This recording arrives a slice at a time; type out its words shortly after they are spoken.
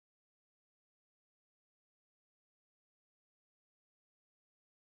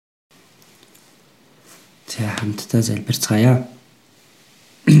За хамтдаа залбирцгаая.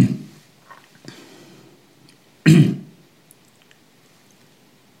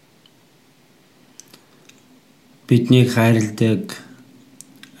 Биднийг хайрладаг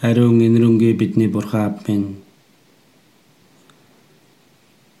ариун энэрэнгүй бидний Бурхан Аав минь,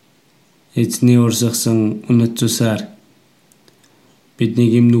 эзний урсгасан үнэт цусаар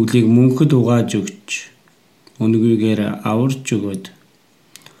бидний эм нүглийг мөнхөд угааж өгч, үнэгүйгээр аварж өгөөд,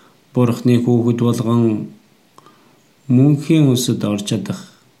 Бурханы хүүхэд болгон мөнхийн усад орж чадах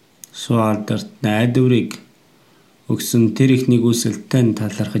суалдарт найдварыг өгсөн тэр их нэгүсэлтэй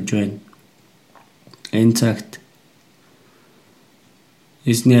талархаж байна. Энэ цагт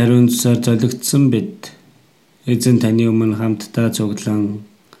эзний ариун цусаар золигдсон бид эзэн таны өмнө хамтдаа цуглан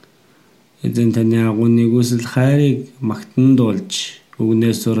эзэн таны агуу нэгүсэл хайрыг магтандуулж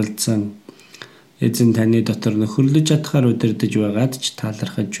үгнээс суралцсан эзэн таны дотор нөхөрлөж чадхаар удирдах байгаад ч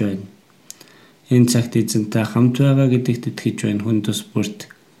талархаж байна. Энэ цагт эзэнтэй хамт байгаа гэдэгт итгэж байна. Хүн тус бүрт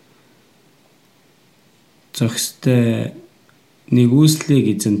зохистой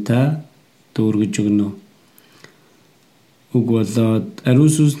нэгүслийг эзэнтэй дүүргэж өгнө. Уг болоод ариун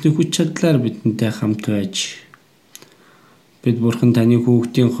сүнсний хүч чадлаар бидэнтэй хамт байж бид Бурхан таны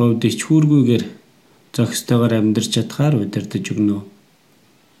хүүхдийн хувьд ич хүүргүйгээр зохистойгоор амьдарч чадхаар удирдах өгнө.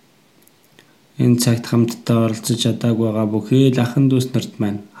 Энэ цагт хамтдаа оролцож чадаагүй байгаа бүхий л ахын дүүс нарт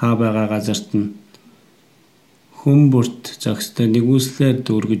маань хаа байгаа газарт нь хүн бүрт зохистой нэгүслээр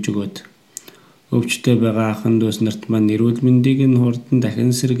дүүргэж өгөөд өвчтөй байгаа ахын дүүс нарт маань эрүүл мэндийг нь хурдан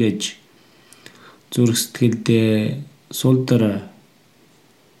дахин сэргээж зүрх сэтгэлдээ сул дорой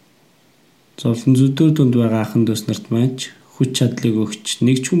зовлон зүдээр дунд байгаа ахын дүүс нарт маань хүч чадлыг өгч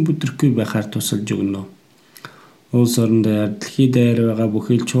нэг ч хүн бүдрэхгүй байхаар тусалж өгнө. Улс орон дээр дэлхий дээр байгаа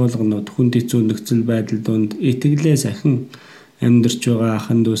бүхий л чуулганууд хүнд хэцүү нөхцөл байдал донд итгэлээ сахин амьдарч байгаа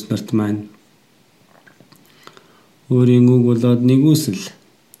ахын дүүс нарт маань өөрийн үг болоод нэгүсэл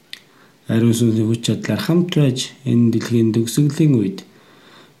ариун сүнсний хүч чадлаар хамт байж энэ дэлхийн төгсгөлийн үед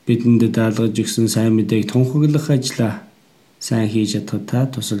бидэнд даалгаж өгсөн сайн мэдээг тунхаглах ажлаа сайн хийж чадхад та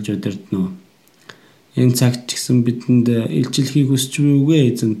тусалж удирдана. Энэ цагт ч гэсэн бидэнд илчлэхийг хүсч буй үгээ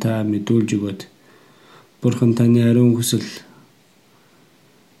эзэн та мэдүүлж өгөөд Бурхан таны ариун хүсэл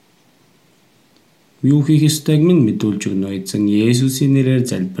юу хийх ёстойг минь мэдүүлж өгнө. Эзэн Есүсийн нэрээр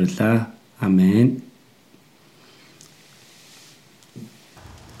залбирлаа. Амен.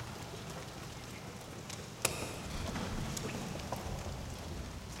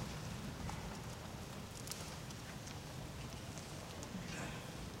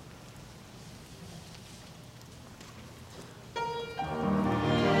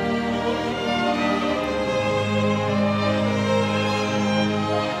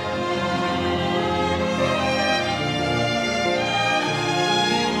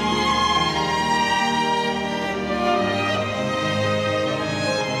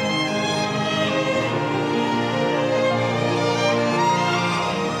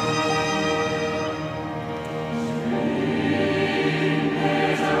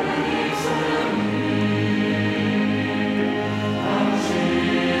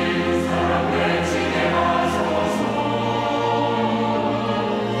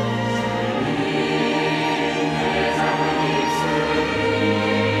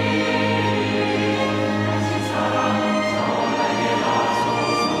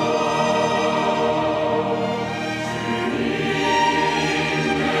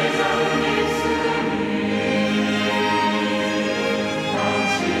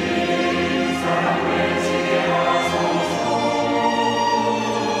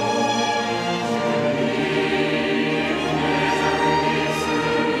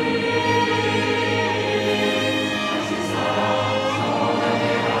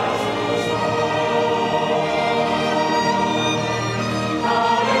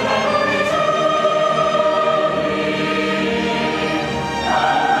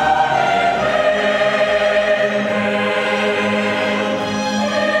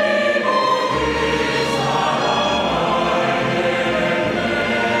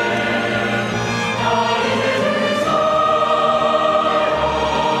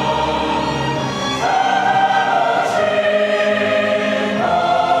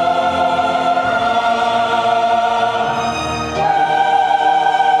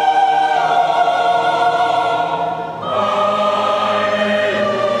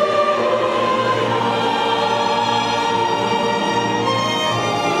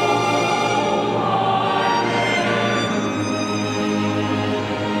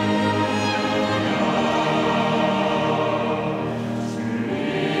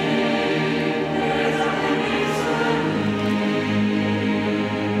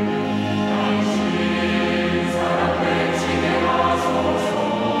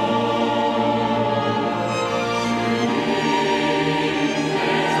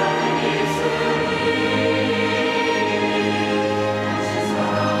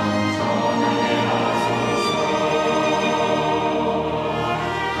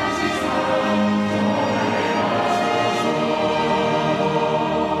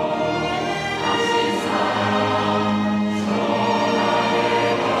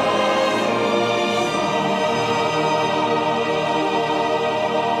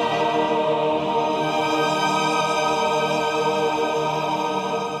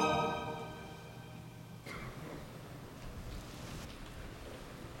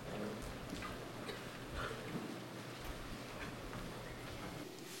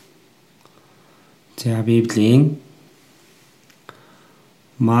 За Библийн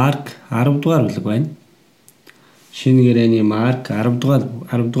Марк 10 дугаар бүлэг байна. Шинэ гэрээний Марк 10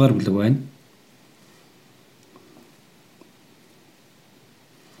 дугаар бүлэг байна.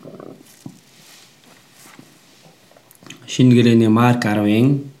 Шинэ гэрээний Марк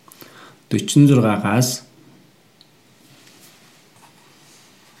 10-ын 46-аас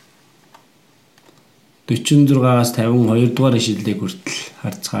 52 дугаар ишлэлийг хүртэл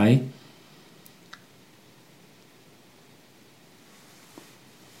харцгаая.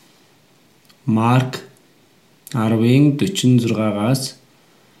 Марк 10-ын 46-аас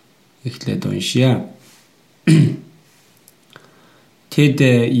эхлээд уншия. Тэд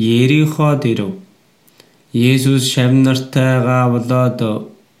Ериход ирэв. Есүс шавь нартайгаа болоод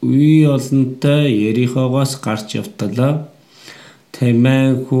үе олонтой Ерихогоос гарч явтлаа.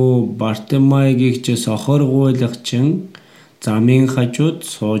 Тэмээн хүү Бартимайгийг ч сохор гуйлагчин замын хажууд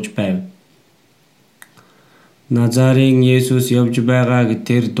сууж байв. Назарын Есүс явж байгааг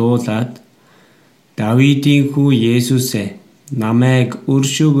тэр дуулаад Давидын хүү Есүсээ намайг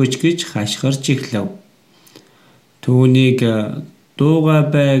өршөөгөөч гэж хашгирч эхлэв. Түүнийг дуугаа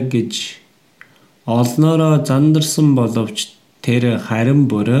бай гэж олноороо зандарсан боловч тэр харин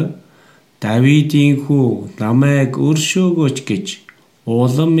бүр Давидын хүү намайг өршөөгөөч гэж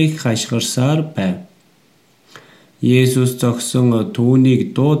улам их хашгирсаар байв. Есүс зогсон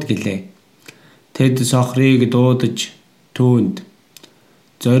түүнийг дууд гэлээ. Тэд сохрыг дуудаж түүнд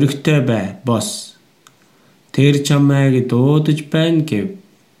зоригтой бай бос. Тэр чамайг дуудаж байна гэв.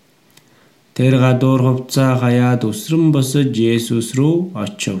 Тэр гадуур хувцаа хаяад өсрөн босож Есүс рүү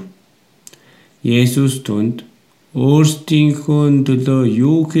очив. Есүс түүнд өөрсдийнхөө төлөө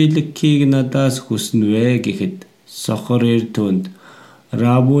юу хэлэхийг надаас хүснэ вэ гэхэд сохор ир түүнд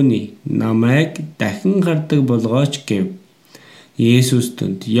Рабуни намайг дахин хардаг болгооч гэв. Есүс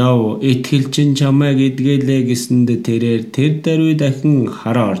түүнд яв итгэлчин чамайг эдгэлээ гэсэнд тэрээр тэр даруй дахин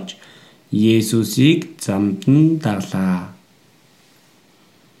хараа орж Есүсийг замд нь даглаа.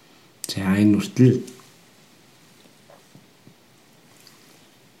 За энэ хүртэл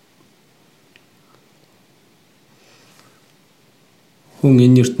хүн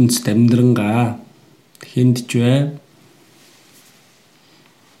энэ ертөнцид амьдрангаа хэнд ч вэ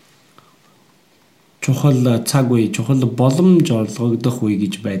чухал цаг үе, чухал боломж олгогдох үе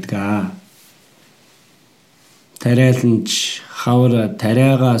гэж байдгаа. Тариаланч хавар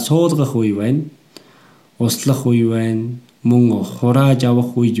тариагаа суулгах үе байна. Услах үе байна. Мөн хурааж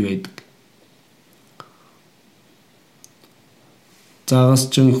авах үе байдаг.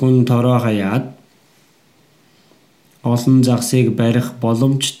 Загасчин хүн тороо хаяад олон загсыг барих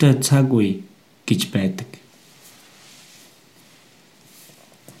боломжтой цаг үе гэж байдаг.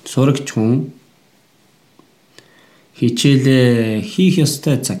 Сурагч хүн хичээлээ хийх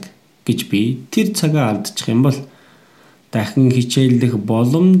ёстой цаг гэж би тэр цагаа алдчих юм бол дахин хичээллэх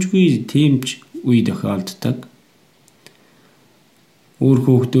боломжгүй тэмч үе тохиолддог. Өөр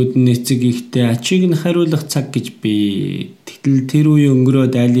хүүхдүүд нь эцэг ихтэй ачийг нь хариулах цаг гэж би тэгтэл тэр үе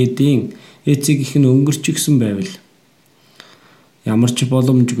өнгөрөөд аль хэдийн эцэг их нь өнгөрчихсөн байвал ямар ч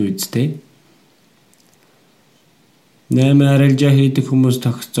боломжгүй үстэй. 8 арилжаа хийдэг хүмүүс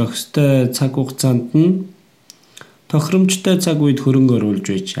зохистой цаг хугацаанд нь тохиромжтой цаг үед хөрөнгө оруулж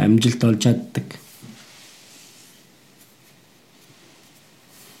байж амжилт олж чаддаг.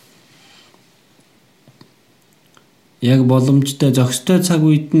 Яг боломжтой зохистой цаг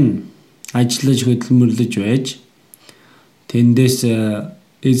үед нь ажиллаж хөдөлмөрлөж байж тэндээс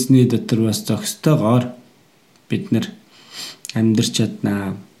эзний дотор бас зохистойгоор бид нар амьдрч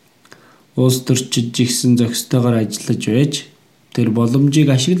чаднаа. Улс төрчид жигсэн зохистойгоор ажиллаж байж тэр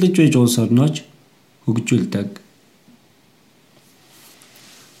боломжийг ашиглаж байж улс орнооч хөгжүүлдэг.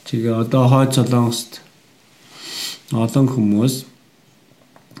 Тэгээ одоо Хойд Солонгост олон хүмүүс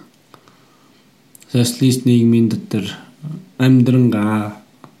социалист нийгмийн дотор амьдрангаа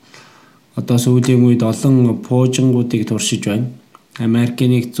одоо сүүлийн үед олон пуужингуудыг туршиж байна.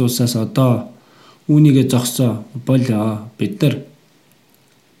 Америкийн нэгдсэн улсаас одоо үүнийгээ зогсоо болоо бид нар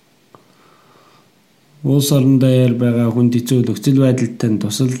улс орндоо байгаа хүнд хэцүү нөхцөл байдалтай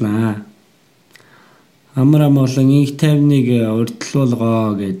тусалнаа. Амар амгалан инх тайвныг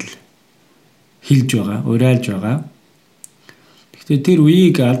урьдчилуулгоо гэдэл хэлж байгаа, уриалж байгаа. Гэхдээ тэр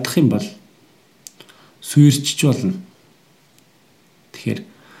үеийг алдах юм бол суурьчж болно. Тэгэхээр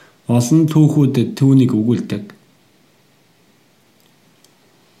олон түүхүүдэд түүнийг өгүүлдэг.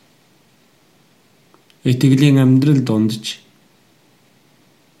 Итгэлийн амьдрал дундж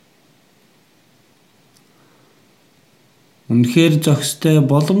үнэхээр зохистой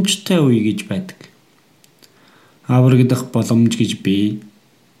боломжтой үе гэж байдаг. Аврагдах боломж гэж би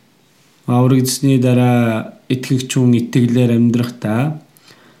Аврагдсны дараа итгэгч хүн итгэлээр амьдрахдаа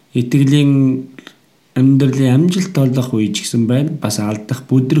итгэлийн амьдралын амжилт олох үе ч гэсэн байна. Бас алдах,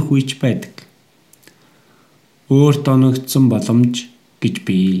 бүдрэх үе ч байдаг. Өөрт оногдсон боломж гэж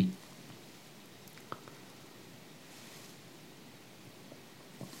бий.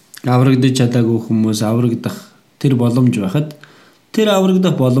 Аврагдаж чадаагүй хүмүүс аврагдах тэр боломж байхад тэр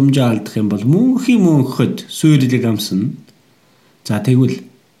аврагдах боломжоо алдах юм бол мөнхөд сүйрлэг амсна. За тэгвэл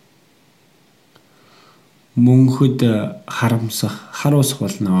мөнхөд харуусах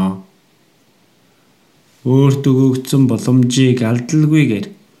болно. Өөрт өгөгдсөн боломжийг алдалгүйгээр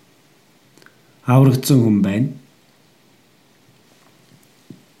аврагдсан хүн байна.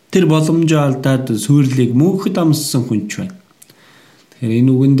 Тэр боломжоо алдаад сүйрлийг мөнхөд амссан хүн ч байна. Тэгэхээр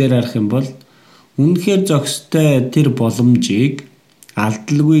энэ үгэн дээр харах юм бол үнэхээр зохистой тэр боломжийг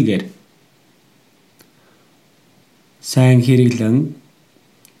алдалгүйгээр сайн хэрэглэн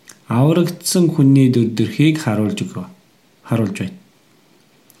аврагдсан хүний дүрдэрхийг харуулж байна.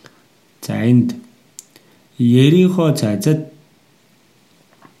 За энд Ерихо цаазад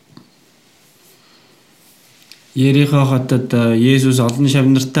Ерихо хотод Есүс олон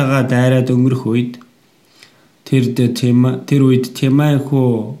шавнартайгаа дайраад өнгөрөх үед тэр үед Тимай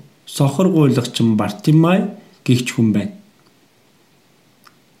хүү сохор гуйлагчин Бартимай гэгч хүн байна.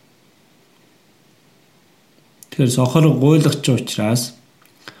 Тэгэхээр сохор гуйлагч учраас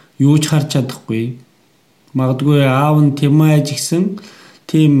юу ч харж чадахгүй. Магадгүй аав нь Тимай ч гэсэн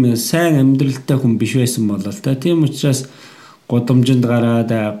тийм сайн амьдралтай хүн биш байсан болол та. Тийм учраас гудамжинд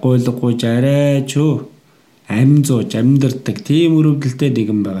гараад гуйлаг гуйж арай ч амь зууж амьдардаг тийм өрөвдөлтэй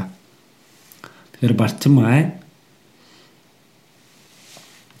нэгэн байгаа. Тэгэхээр Бартимай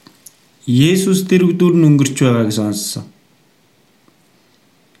Есүс дэрвдүр нь өнгөрч байгааг сонссон.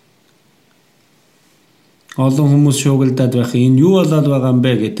 Олон хүмүүс шуугилдаад байх энэ юу болоод байгаа юм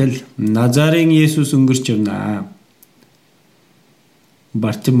бэ гэтэл Назарын Есүс өнгөрч явнаа.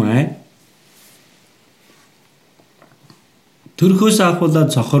 Бартимай төрхөөс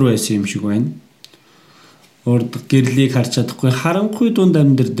ахуулаад цохор байсан юм шиг байна. Урд гэрлийг харж чадахгүй харанхуй дунд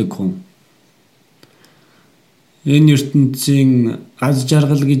амьдардаг хүн. Энэ ертөнцийн аз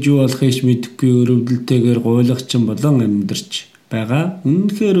жаргал гэж юу болохыг мэдэхгүй өрөвдөлтэйгээр гуйлагчин болон амьдарч байгаа.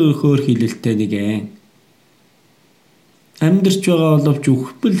 Үнэхээр хөөр хилэлтэй нэгэн. Амьдарч байгаа боловч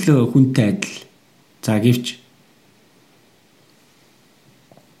үхбэл хүнтэй адил. За гэвч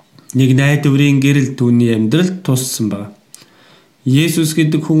нэг найдварын гэрэл түүний амьдралд туссан байна. Есүс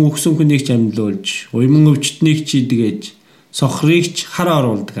гэдэг хүн өгсөн хүнийг ч амьлуулж, уйман өвчтнийг ч идгээж, сохрыг ч хар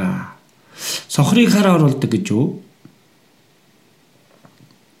оруулдаг. Сохрыг хар оруулдаг гэж юу?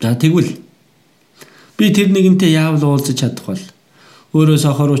 За тэгвэл би тэр нэгэнтэй яавал уулзаж чадах бол өөрөө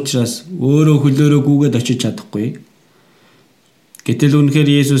сохор учраас өөрөө хөлөөрөө гүгээд очиж чадахгүй. Гэтэл үнэхээр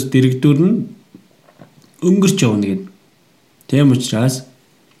Есүс дэрэгдүр нь өнгөрч явна гэнэ. Тийм учраас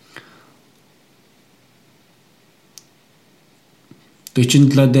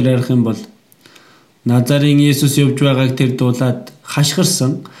 47 дээр ярих юм бол Назарын Есүс явж байгааг тэр дуулаад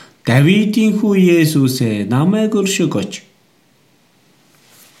хашгирсан Давидын хүү Есүсээ намайг өршөөгөөч.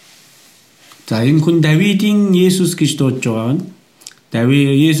 За энэ хүн Давидын Есүс гэж дуудаж байгаа нь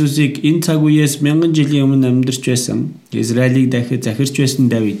Давид Есүсийг энэ цаг үеэс 1000 жилийн өмнө амьдарч байсан Израилийг дахиж захирч байсан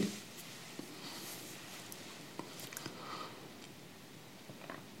Давид.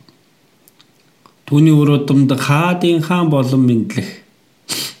 Түүний уруудамд хаадын хаан болон мэдлэх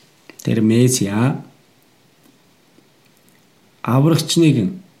тэр Месиа аврагч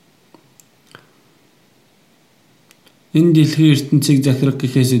нэгэн энэ дэлхийн ертөнцийг захирах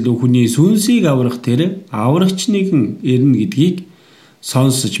гэхээс илүү хүний сүнсийг аврах тэр аврагч нэгэн ирнэ гэдгийг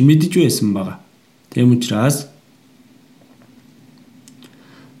сонсож мэдж байсан байгаа. Тийм учраас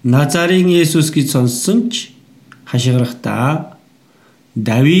Назарын Есүс гэж сонссон ч хашгирахдаа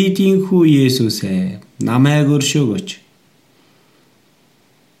Давидын хүү Есүсээ намайг өршөөгөөч.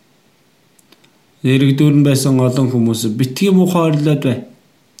 Дэрэгдүр нь байсан олон хүмүүс битгий муухай ойрлоод бай.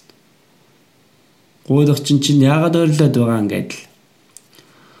 Гуйлагчин чинь яагаад ойрлоод байгаа юм гэдэл.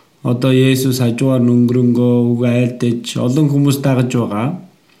 Одоо Есүс хажуугаар өнгөрөнгөө үг айлдаж олон хүмүүс дагаж байгаа.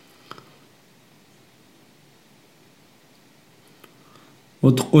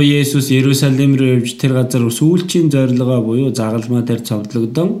 Удахгүй Есүс Иерусалим руу явж тэр газар сүүлчийн зорилгоо буюу загалмаа дээр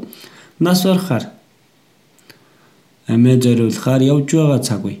цовдлогдсон нас барахаар амиа зориулахаар явж байгаа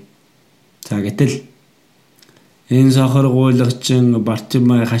цаг үе. За гэтэл энэ сохор гуйлагчин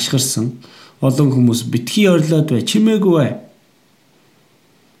Бартимай хашгирсан олон хүмүүс битгий ойрлоод бай, чимээгүй бай.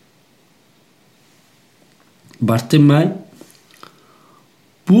 Бартимай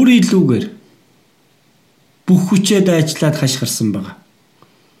бүр илүүгээр бүх хүчээ дайчлаад хашгирсан байгаа.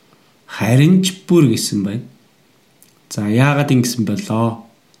 харин ч бүр гэсэн байна. За яагаад ингэсэн болоо?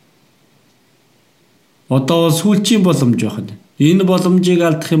 Одоо бол сүүлчийн боломж байна. Энэ боломжийг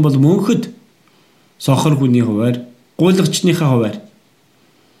алдах юм бол мөнхөд сохор хүний хуваар, гуйлагчныхаа хуваар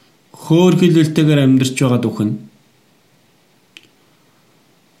хөөр хилэлтэйгээр амьдарч байгаа дөхөн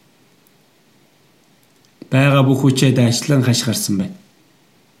байгаа бүх хүчээ дайшлан хашгирсан байна.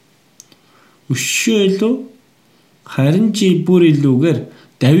 Өшөөлөө харин чи бүр илүүгээр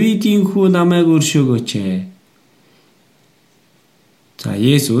Давидын хүү намайг өршөөгөөч. За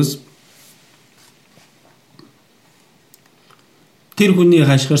Есүс тэр хүний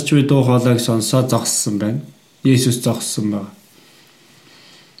хашгирч буй дуу хоолойг сонсоод зогссон байна. Есүс зогссон байна.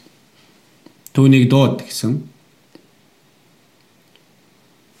 Түүнийг дууд гэсэн.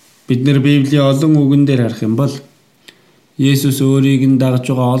 Бид нэр Библийн олон үгэн дээр харах юм бол Есүс өөрийг нь дагж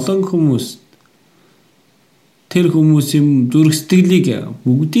байгаа олон хүмүүс тэр хүмүүсийн зүрх сэтгэлийг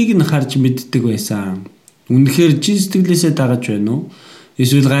бүгдийг нь харж мэддэг байсан. Үнэхээр чин сэтгэлээсээ дагаж байна уу?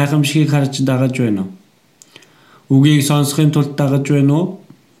 Эсвэл гайхамшигыг харж дагаж байна уу? Үгийг сонсохын тулд дагаж байна уу?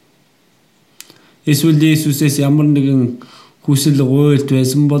 Эсвэл Есүсээс ямар нэгэн хүсэл гуйлт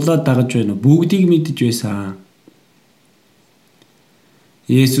байсан болоод дагаж байна уу? Бүгдийг мэдэж байсан.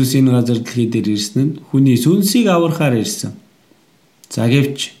 Есүс энэ газар дэлхий дээр ирсэн нь хүний сүнсийг аврахаар ирсэн. За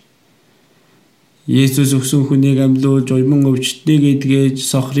гэвч Есүс өгсөн хүнийг амьлуулж, уйман өвчтнийг эдгэж,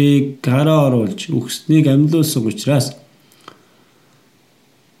 сохрыг гараа оруулж өгснийг амьлуулсан учраас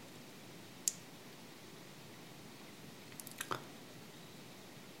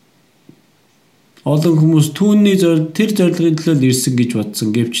олон хүмүүс түүний тэр зорилгын төлөө ирсэн гэж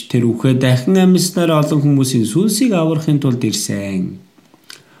бодсон. Гэвч тэр үхээ дахин амьснараа олон хүмүүсийн сүнсийг аврахын тулд ирсэн.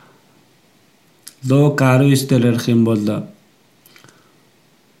 Лук 19 дээр ярих юм бол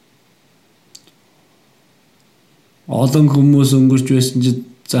олон хүмүүс өнгөрч байсан ч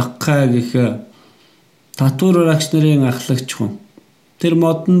Закхай гэх татвар агч нарын ахлагч хүн тэр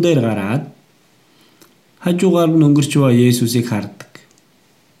модон дээр гараад хажуугаар нь өнгөрч байгаа Есүсийг хардаг.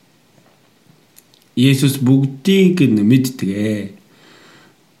 Есүс бүгдийг нь мэддэг.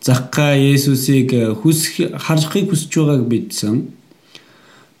 Закхай Есүсийг харахыг хүсэж байгааг мэдсэн.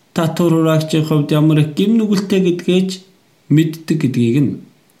 Татвар агчийн хувьд ямар их гим нүгэлтэй гэдгээж мэддэг гэдгийг нь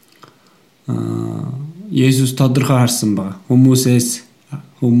Есүс тодорхой харсан баг. Хүмүүсээс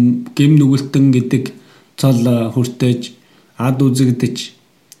гим нүгэлтэн гэдэг цол хүртэж ад үзэгдэж.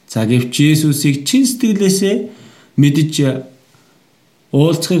 За гэвч Есүсийг чин сэтгэлээсээ мэдж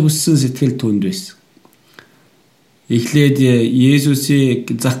уулзахыг хүссэн сэтгэл түнд байсан. Эхлээд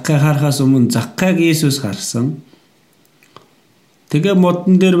Есүсийг Закхай харахаас өмнө Закхайг Есүс харсан. Тэгээ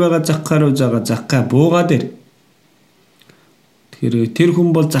модон дээр байгаа Закхай руу Закхай буугаа дээр. Тэр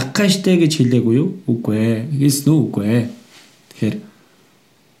хүн бол Закхай штэ гэж хэлээгүй юу? Үгүй ээ. Хэлсэн үү? Үгүй ээ. Тэгэхээр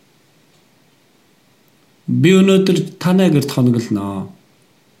би өнөөдөр танай гэрт хоноглоно.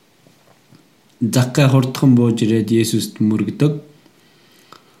 Закхай хурдхан бууж ирээд Есүст мөргөдөг.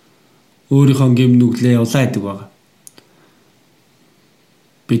 Өөрийнхөө гим нүглээ улайдаг байгаа.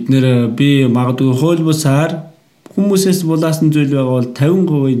 Би магадгүй хууль бусаар хүмүүсээс булаасан зүйл байгаа бол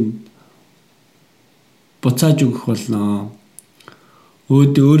 50% буцааж өгөх болно.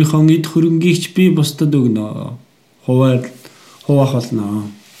 Өөрийнхөө эд хөрөнгөйгч би бусдад өгнө. Хуваах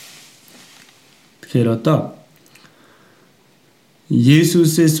болно. Тэгэхээр одоо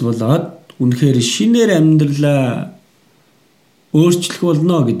Есүсээс болоод үнэхээр шинээр амьдралаа өөрчлөх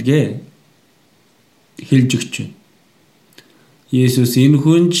болно гэдгээ хэлж өгч байна. Есүс энэ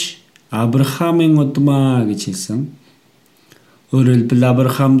хүнч Авраамын удмаа гэж хэлсэн. Өөрөөр хэлбэл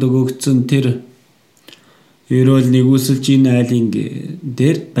Авраамд өгөгдсөн тэр ерөөл нэгүсэлж энэ айлын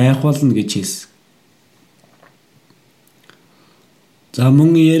дээр байх болно гэж хэлсэн. За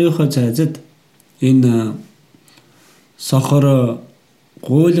мөн Ерихо цайзад энэ сохор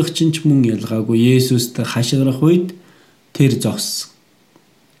гуйлагчин ч мөн ялгаагүй Есүст хашгирах үед тэр зогссон.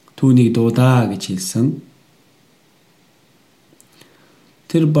 Түүнийг дуудаа гэж хэлсэн.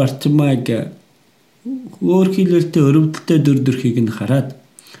 Тэр Бартимайг өөр хилэлтэй өрөвдөлтэй дүрхийг нь хараад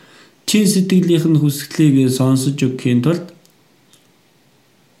чин сэтгэлийнх нь хүсэлийг сонсож өгөхийн тулд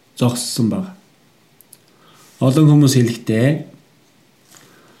зогссон баг. Олон хүмүүс хэлэхдээ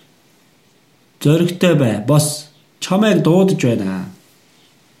зоригтой бай, бос, чамайг дуудаж байна.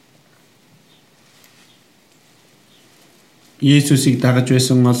 Есүсийг дагаж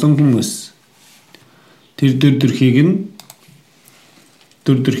байсан олон хүмүүс тэр дүрхийг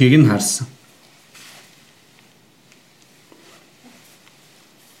нь харсан.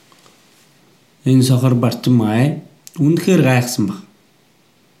 Энэ сохор Бартимай үнэхээр гайхсан баг.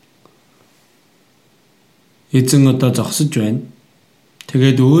 Эзэн одоо зогсож байна.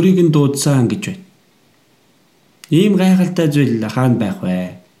 Тэгээд өөрийг нь дуудсан гэж байна. Ийм гайхалтай зүйл хаана байх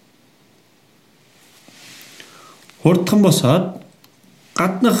вэ? Хурдхан босоод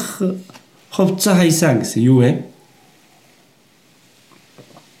гаднах хувцас хайсан гэсэн юу вэ?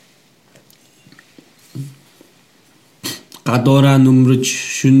 Гадуураа нүмерж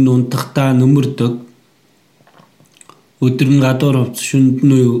шүн унтахтаа нүмердэг. Өдөр нь гадуур хувцас шүнд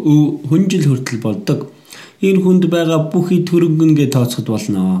нь хүнжил хүртэл болдог. Энэ хүнд байгаа бүх эд хөрөнгөнгээ тооцоход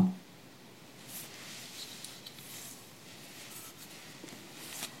болно.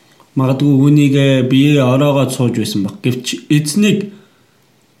 Магадгүй хүнийг бие ороогоод сууж байсан баг. Гэвч эзнийг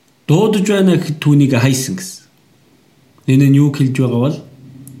дуудаж байна гэхэд түүнийг хайсан гэсэн. Энэ нь юу хэлж байгаа бол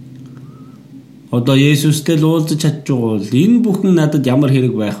одоо Есүстэй л уулзаж чадчихвал энэ бүхэн надад ямар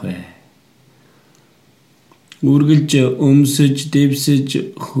хэрэг байх вэ? Үргэлж өмсөж, дэвсэж,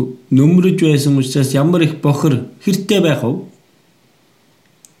 нүмерж байсан учраас ямар их бохир хэртэй байх вэ?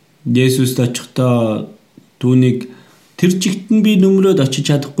 Есүст очихдоо түүнийг тэр чигт нь би нүмрөөд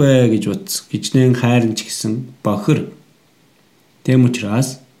очиж чадахгүй гэж утас. Гичнээн хайрч гисэн бохир. Тэм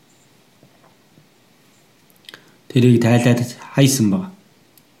учраас тэрийг тайлаад хайсан баг.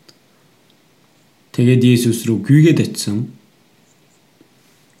 Тэгээд Есүс рүү гүйгээд очисон.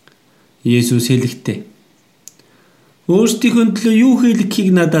 Есүс хэлэхдээ өөрсдийнхөө төлөө юу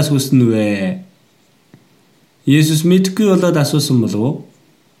хийлгэхийг надаас хүснэ вэ? Есүс мэдгүй болоод асуусан болов уу?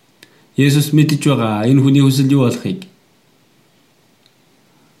 Есүс мэдэж байгаа энэ хүний хүсэл юу болохыг.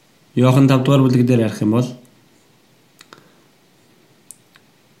 Иохан 5 дугаар бүлэг дээр харах юм бол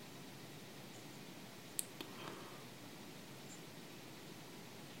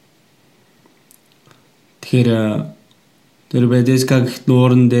тэр Бэдэска гэх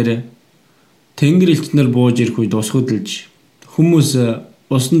нууран дээр тэнгэр элчнэр бууж ирэх үед ус хөдөлж хүмүүс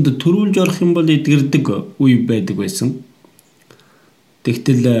усанд төрүүлж орох юм бол эдгэрдэг үе байдаг байсан.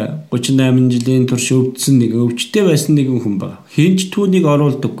 Тэгтэл 38 жилийн турш өвдсөн нэг өвчтэй байсан нэгэн хүн байна. Хинч түүнийг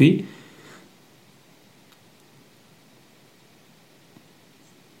оруулдаггүй.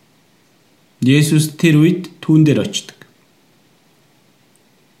 Есүс тэр үед түүн дээр очдог.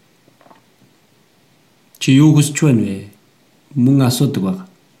 Чи юу хүсэж байна вэ? Мөн асуудаг баг.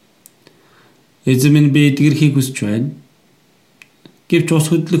 Эзэн минь би эдгэрхийг хүсэж байна. Гэвч ус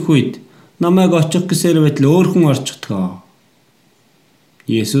хөдлөх үед намайг очих гэсээр байтал өөр хүн орчихдгоо.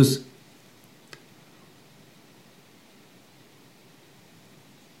 Есүс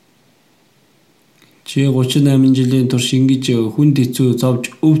чи 38 жилийн турш ингэж хүнд хэцүү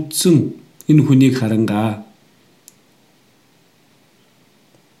зовж өвдсөн энэ хүнийг харангаа.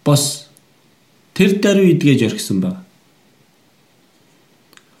 Бос тэр даруй идгээж орхисон ба.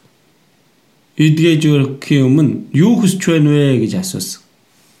 Идгээж өрөхийн өмнө юу хүсэж байна вэ гэж асуусан.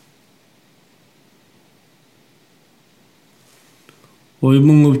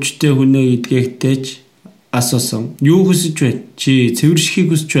 Уйман өвчтэй хүнээ идгээхдээ ч асуусан. Юу хүсэж байна? Чи цэвэршихийг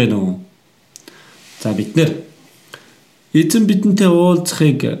хүсэж байна уу? За бид нэр эзэн бидэнтэй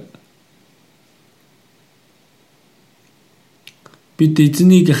уулзахыг бид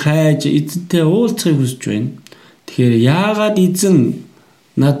эзнийг хайж эзэнтэй уулзахыг хүсэж байна. Тэгэхээр яагаад эзэн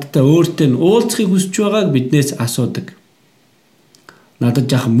надтай өөртөө уулзахыг хүсэж байгааг биднээс асуудаг. Надад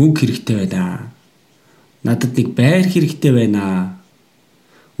жаахан мөнгө хэрэгтэй байна. Надад нэг байр хэрэгтэй байна.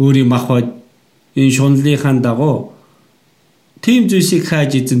 Өөрийн махбод энэ шунлынхаа дагуу тийм зүйлсийг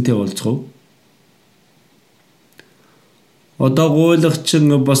хайж эзэнтэй уулзах уу? Одоо гуйлагчин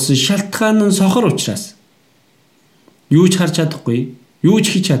болсон шалтгаан нь сохор учраас. Юу ч харж чадахгүй, юу ч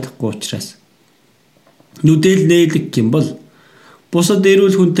хийж чадахгүй учраас. Нүдэл нээлэг юм бол бусад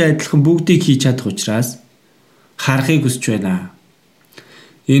эрүүл хүнтэй адилхан бүгдийг хийж чадах учраас харахыг хүсэж байна.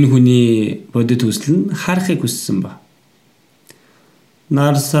 Энэ хүний бодит хүсэл нь харахыг хүссэн ба.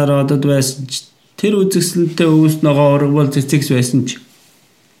 Нарсаар одод байсан ч тэр үзэсгэлэнтэй өвс ногоо ургал цэцэгс байсан ч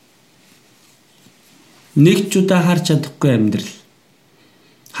нэг ч удаа харж чадахгүй амьдрал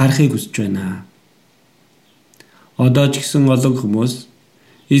харахыг хүсэж байна. Одоо ч гэсэн олон хүмүүс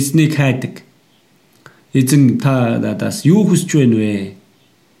эзнийг хайдаг. Эзэн та надаас юу хүсэж байна вэ?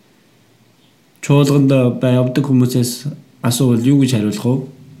 Чуулганд явдаг хүмүүсээс асуувал юу гэж хариулах вэ?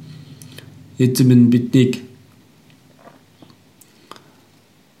 Эзэн минь биднийг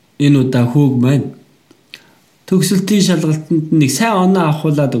энэ удаа хүүг маань төгсөлтийн шалгалтанд нэг сайн оноо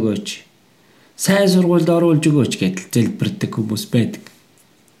авахуулаад өгөөч. Сайн сургуульд оруулж өгөөч гэдэл залбирдаг хүмүүс байдаг.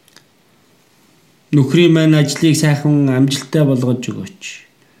 Нөхрийн маань ажлыг сайхан амжилттай болгож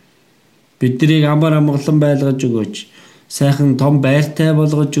өгөөч. Биднийг амар амгалан байлгаж өгөөч. Сайхан том байртай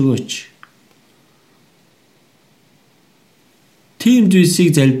болгож өгөөч. Тийм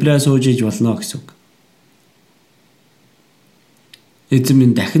зүйлсийг залбираа сууж иж болно гэсэн үг. Эзэн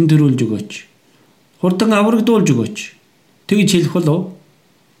минь дахин төрүүлж өгөөч. Хурдан аврагдуулж өгөөч. Тэгж хэлэх болов.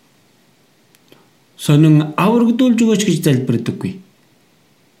 Сонин аврагдуулж өгөөч гэж залбирдаггүй.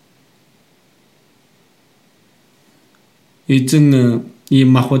 Эзэн ийм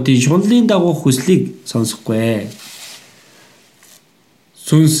махбодын шунлын дагуу хүслийг сонсохгүй.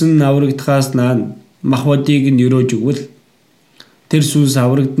 Сүнс нь аврагдахаас наан махбодыг нь өрөөж өгвөл тэр сүнс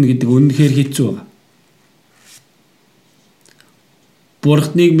аврагдана гэдэг үнэхээр хэцүү байна.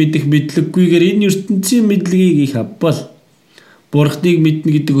 Бурхныг мэдэх мэдлэггүйгээр энэ ертөнцийн мэдлэгийг их авбал Бурхныг мэднэ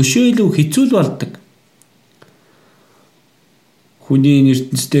гэдэг өшөө илүү хэцүү болдог. Хүний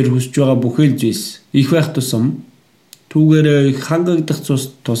ертөнц дээр хүсэж байгаа бүхэл зүйлс их байх тусам түүгээр хангагдах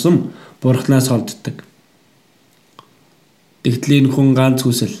тусам Бурхнаас холддог. Тэгтэл энэ хүн ганц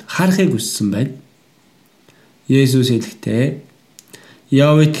хүсэл харахыг хүссэн байна. Есүс хэлэхдээ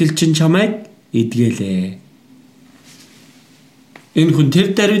яав итгэлчин чамайг эдгэлээ. Энэ хүн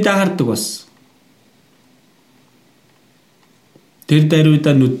тэр даруйдаа хардаг бас. Тэр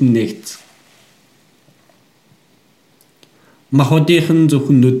даруйдаа нүд нь нээгдсэн. Махбодийнхэн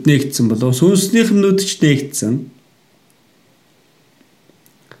зөвхөн нүд нээгдсэн болов сүнснийх нь нүд ч нээгдсэн.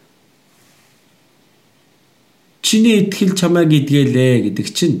 Чиний итгэл чамайг эдгэлээ гэдэг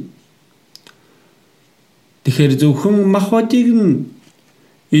чинь. Тэгэхээр зөвхөн махбодыг нь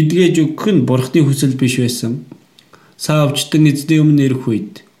эдгэж өгөх нь Бурхны хүсэл биш байсан. Саавчтан эзний өмнө ирэх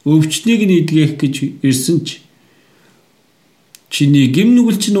үед өвчтнийг нь эдгэх гэж ирсэн ч чиний гим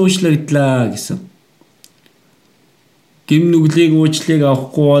нүгэл чинь уучлагдлаа гэсэн. Гим нүглийг уучлалыг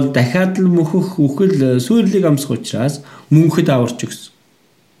авахгүй бол дахиад л мөхөх үхэл сүйрлийг амсах учраас мөнхөд аварч өгсөн.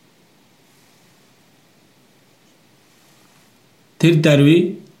 Тэр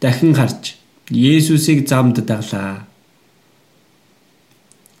даруй дахин харж Есүсийг замд даглаа.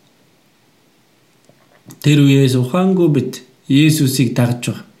 Тэр үеэс ухаангүй бид Есүсийг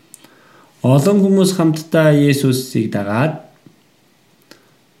дагж байгаа. Олон хүмүүс хамтдаа Есүсийг дагаад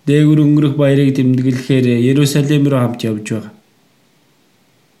дээгүр өнгөрөх баярыг тэмдэглэхээр Иерусалим руу хамт явж байгаа.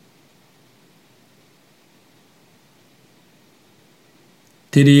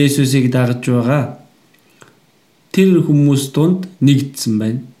 Тэр Есүсийг дагж байгаа. Тэр хүмүүс донд нэгдсэн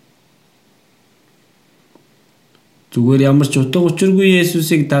байна. Зүгээр ямар ч утга учиргүй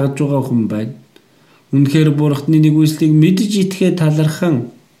Есүсийг дагж байгаа хүн байна. Үнэхээр Бурхны нэгүслийг мэдж итгэхэд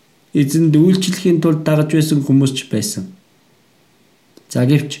талархан эзэнд үйлчлэхийн тулд дагж байсан хүмүүс ч байсан. За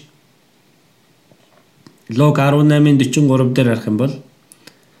гэвч Луг 18:43 дээр харах юм бол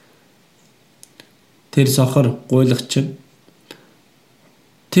тэр сохор гуйлагч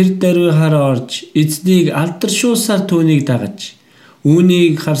тэр даруй хараа орж эзнийг алдаршуулсаар түүнийг дагаж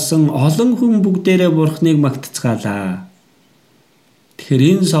үүнийг харсан олон хүн бүгдээрээ Бурхныг магтацгаалаа. Тэгэхээр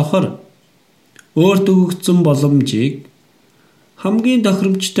энэ сохор өөрт өгөгдсөн боломжийг хамгийн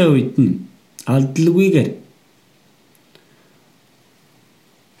тохиромжтой үед нь алдалгүйгээр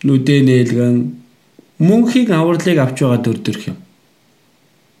нүдэ нээлгэн мөнхийн авралыг авч байгаа төрөх юм.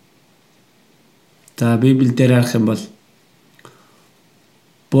 За Библиэлд харах юм бол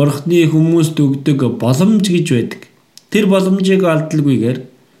Бурхны хүмүүст өгдөг боломж гэж байдаг. Тэр боломжийг алдалгүйгээр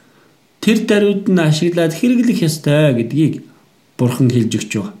тэр даруйд нь ашиглаад хэрэглэх ёстой гэдгийг Бурхан хэлж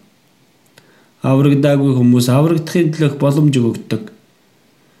өгч байгаа. Аврагдаагүй хүмүүс аврагдахын төлөх боломж өгдөг.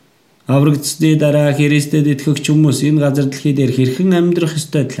 Аврагдсны дараа Христэд итгэгч хүмүүс энэ газар дэлхий дээр хэрхэн амьдрах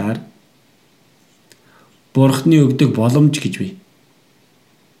ёстой талаар Бурхны өгдөг боломж гэж бий.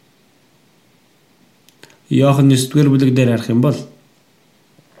 Иохан 9-р бүлэг дээр харах юм бол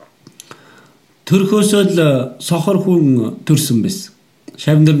төрхөөсөө л сохор хүн төрсөн байсан.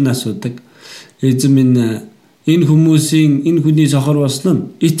 Шавнар нь асуудаг. Эзэн минь энэ хүмүүсийн энэ хүний сохор болсон нь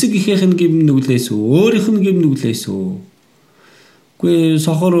эцэг эхийнх нь гим нүглээс үү, өөрийнх нь гим нүглээс үү. Гэхдээ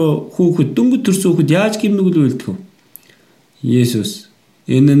сохор хүүхэд дөнгөж төрсөн хүүхэд яаж гим нүгэл үлдэх вэ? Есүс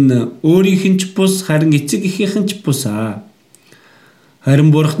энэ нь өөрийнх нь ч бус харин эцэг эхийнх нь ч бус аа. Харин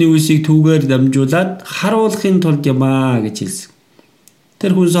Бурхны үсийг түүгээр дамжуулаад харуулахын тулд юмаа гэж хэлсэн.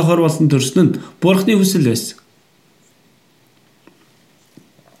 Тэр хүн сохор болсон төрсөн нь Бурхны хүсэл байсан.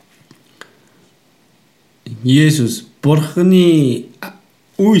 Есүс Бурхны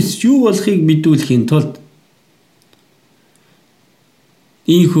үс юу болохыг мэдүүлэхийн тулд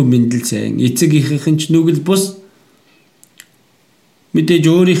ийхүү мэндэлсэн эцэг эхийнхэн ч нүгэл бус мэдээж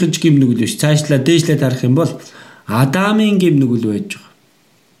өөрийнх нь ч гим нүгэл биш. Цаашлаа дээшлээд харах юм бол Адамын гим нүгэл байж байгаа.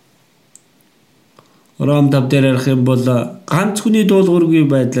 Ром 5 дээр харах юм бол ганц хүний дуулуургүй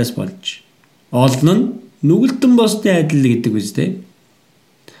байдлаас болж олон нь нүгэлтэн босны адил гэдэг үстэй.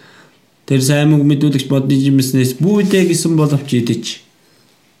 Тэр сайн мөнгө мэдүүлэгч моднижмэснээс бүйдэ гэсэн боловч идэж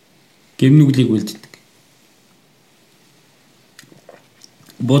гим нүглийг үлддэг.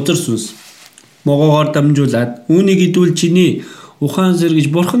 бузар сүнс могоогоор дамжуулаад үүнийг идвэл чиний ухаан сэргэж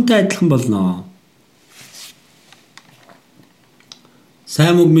бурхантай адилхан болно.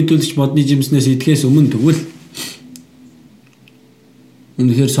 Сайн үг мэдүүлэгч модны жимснээс идэхээс өмнө тэгвэл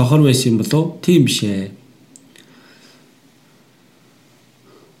үнэхээр сохор байсан юм болов? Тийм биш ээ.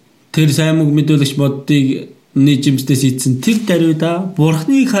 Тэр сайн үг мэдүүлэгч модны жимснээс идсэн тэр даруйда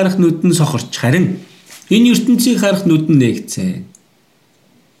бурхныг харах нүд нь сохорч, харин энэ ертөнцийг харах нүд нь нээгцээ.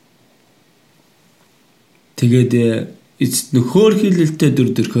 Тэгээд эцэст нөхөр хилэлтэй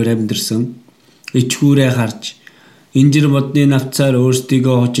дүр төрхөөр амьдэрсэн ичхүүрээ харж инжир модны навцаар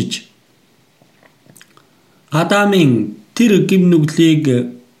өөрсдийгөө хожиж Адамын тэр гим нүглийг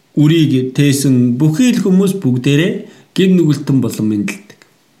үрийг тээсэн бүхий л хүмүүс бүгдээрээ гим нүгэлтэн болон мэндэлдэг.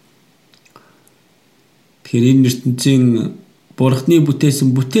 Тэгэхээр энэ ертөнцийн бурхны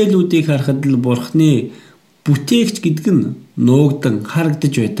бүтээсэн бүтээлүүдийг харахад л бурхны бүтээгч гэдэг нь нуугдан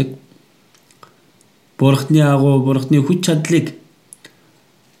харагдаж байдаг. Бурхны агуу, бурхны хүч чадлыг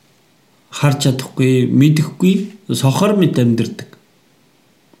харж чадахгүй, мэдэхгүй, сохор мэд амьдэрдэг.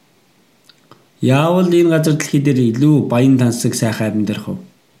 Яавал энэ газар дэлхий дээр илүү баян тансаг сайхан амьдэрх вэ?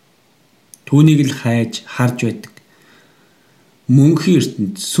 Түүнийг л хайж, харж байдаг. Мөнхийн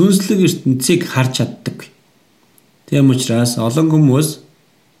ертөнд, сүнслэг ертөнцийг харж чаддаг. Тийм учраас олон хүмүүс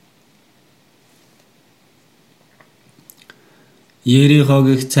Ерихо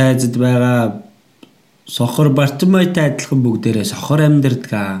гэх цайзад байгаа сохор Бартимейтай адилхан бүгдээрээ сохор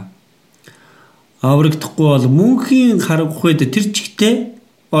амьдардаг. Аврагдахгүй бол мөнхийн харагахуйд тэр чигтээ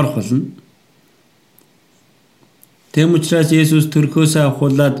орох болно. Тэм учраас Есүс төрхөөсөө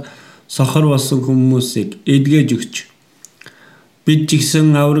авахуулаад сохор болсон хүмүүсийг эдгэж өгч бид ч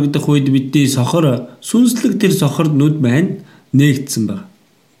гэсэн аврагдах үед бидний сохор сүнслэг тэр сохорд нүд маань нээгдсэн байна.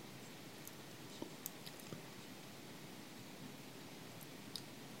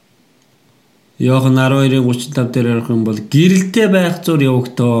 Иохан 12:35 дээр ярих юм бол гэрэлтэй байх зур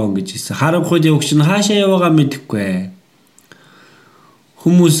явагтаа гэж хэлсэн. Харагахуйд явагч нь хаашаа яваагаа мэдэхгүй.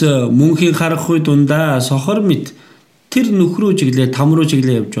 Хүмүүс мөнхийн харагахуй дундаа сохор мэд тэр нөхрөө чиглээ, там руу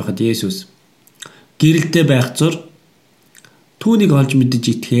чиглээ явж байхад Есүс гэрэлтэй байх зур түүнийг олж мэдэж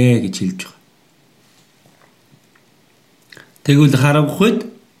итгэе гэж хэлж байгаа. Тэгвэл харагахуйд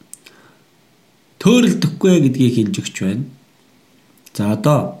төөрөлдөхгүй гэдгийг хэлж өгч байна. За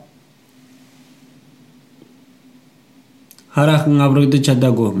одоо хараахан аврагдаж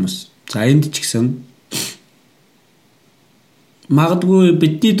чадаагүй хүмүүс. За энд ч гэсэн магадгүй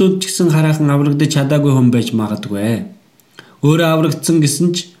бидний дунд ч гэсэн хараахан аврагдаж чадаагүй хүн байж магадгүй. Өөрөө аврагдсан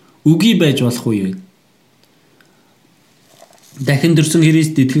гэсэн ч үгүй байж болох уу вэ? Дахин төрсөн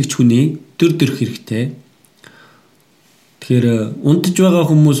Христ итгэгч хүний төр төрх хэрэгтэй. Тэгэхээр унтж байгаа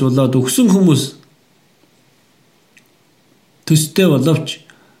хүмүүс болоод өгсөн хүмүүс төстэй боловч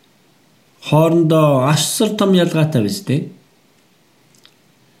хоорондоо асар том ялгаатай биз дээ.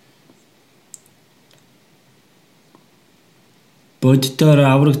 Бодитоор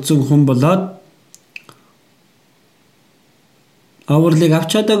аврагдсан хүн болоод авралыг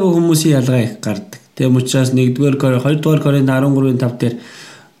авч чадаагүй хүмүүсийн ялгаа их гардаг. Тийм учраас 1-р Коринт 2-р Коринт 13:5 дээр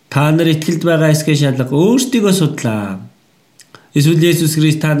та нар итгэлд байгаа эсгээ шалга өөрсдийгөө судлаа. Эсвэл Есүс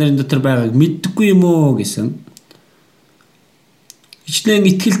Христ та нарын дотор байгааг мэддэггүй юм уу гэсэн. Ичлэн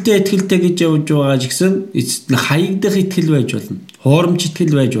итгэлтэй гэж явж байгаа ч гэсэн эцэст нь хаягдах итгэл байж болно. Хуурамч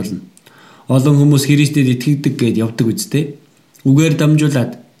итгэл байж болно. Олон хүмүүс Христэд итгэдэг гэдээ явдаг үстэй. Үгээр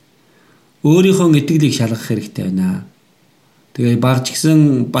дамжуулаад өөрийнхөө итгэлийг шалгах хэрэгтэй байна. Тэгээ багч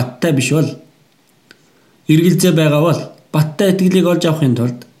гисэн баттай биш бол эргэлзээ байгаа бол баттай итгэлийг олж авахын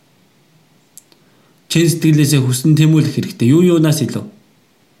тулд чин сэтгэлээсээ хүсн тэмүүлэх хэрэгтэй. Юу юунаас илүү?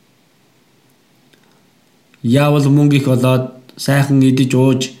 Яавал мөнгө их олоод сайхан идэж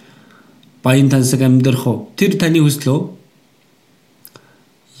ууж баян тансаг амьдрах уу? Тэр таны хүсэл үү?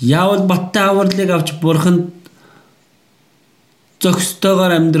 Яавал баттай авралыг авч бурханд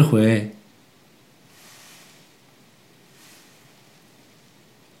зохистойгоор амьдрах вэ?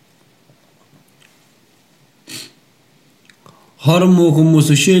 Хором хүмүүс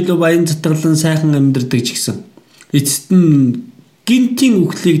өшөөлөө баян затгалан сайхан амьдардаг ч гэсэн эцэст нь гинтийн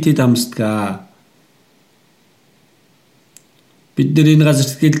үхлийг тэд амсдаг. Бид нар энэ газар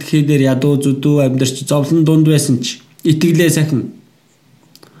сэтгэл дээр ядуу зүдүү амьдарч зовлон дунд байсан ч итгэлээ сайхан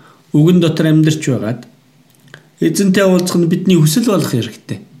үгэн дотор амьдарч байгаад эзэнтэй уулзах нь бидний хүсэл болох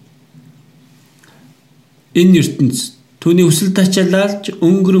хэрэгтэй. Энэ ертөнц түүний хүсэл тачаалж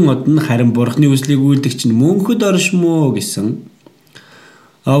өнгөрөн одно харин бурхны хүслийг үйлдэгч нь мөнхөд оршмоо гэсэн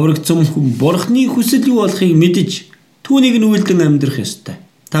аврагдсан хүн бурхны хүсэл юу болохыг мэдэж түүнийг нь үйлдэн амьдрах ёстой.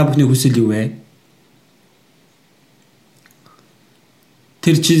 Та бүхний хүсэл юу вэ?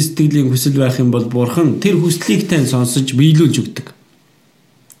 тэр чин сэтгэлийн хүсэл байх юм бол Бурхан тэр хүслийг тань сонсож биелүүлж өгдөг.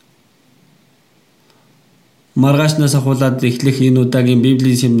 Маргаашнаас ахуулаад эхлэх энэ удаагийн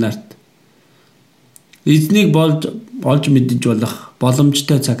Библийн семинарт эзнийг олж мэдэж болох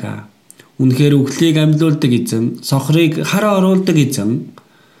боломжтой цаг. Үнэхээр үхлийг амьлуулдаг эзэн, сохрыг хараа оруулдаг эзэн,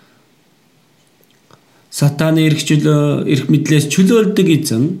 сатаны эрх мэдлээс чөлөөлдөг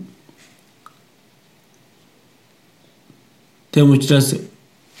эзэн. Тэм учраас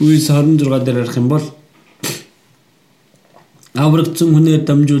Үйлс 26 дээр харах юм бол аврагдсан хүнээр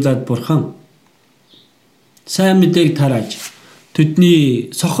дамжуулаад Бурхан сайн мэдээг тарааж тэдний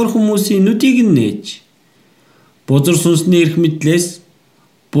сохор хүмүүсийн нүдийг нь нээж бузар сүнсний эрх мэдлээс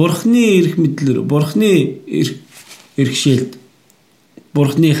Бурханы эрх мэдлэр Бурханы эрхшээлд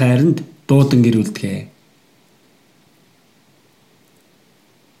Бурханы хайранд дуудан гэрүүлдэг.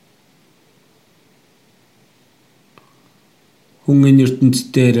 Хүн энэ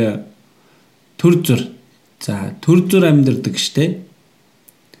ертөнцийн дээр төр зур амьдардаг штэ.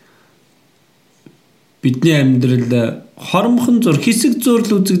 Бидний амьдрал хормхон зур хэсэг зур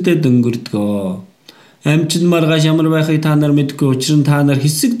л үзэгдээд өнгөрдөг. Амьчид маргааш ямар байхыг та нар мэдгүй учир нь та нар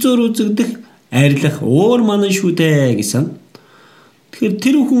хэсэг зур үзэгдэх арилах уур манан шүү дээ гэсэн. Тэгэхээр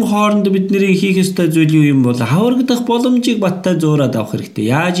тэр хүн хооронд бидний хийх ёстой зүйл юу юм бол хаврагдах боломжийг баттай зуураад авах хэрэгтэй.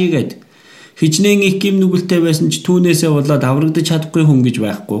 Яаж ийгээд хичнээн их гим нүгэлтэй байсан ч түүнээсээ болоод аврагдаж чадахгүй хүн гэж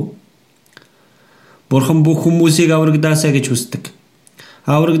байхгүй. Бурхан бүх хүмүүсийг аврагдаасаа гэж хүсдэг.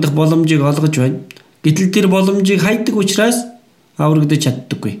 Аврагдах боломжийг олгож байна. Гэтэл тэр боломжийг хайдаг учраас аврагдаж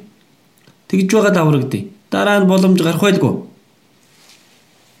чаддаггүй. Тэгж байгаад аврагдъя. Дараа нь боломж гарах байлгүй.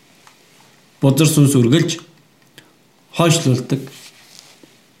 Бузар сүнс үргэлж хойшлуулдаг.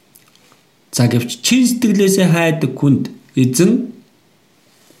 Гэвч чин сэтгэлээсээ хайдаг хүнд эзэн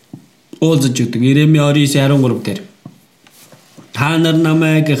уулзаж өгдөг. Иремья 29:13 дээр та нар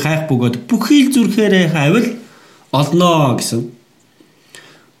намайг хайх бөгөөд бүхий л зүрхээрээ хайвал олноо гэсэн.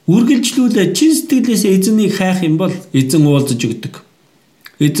 Үргэлжлүүлээ чин сэтгэлээсээ эзнийг хайх юм бол эзэн уулзаж өгдөг.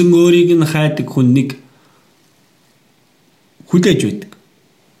 Эзэн өөрийг нь хайдаг хүнийг хүлээж байдаг.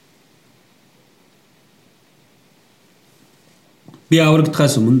 Би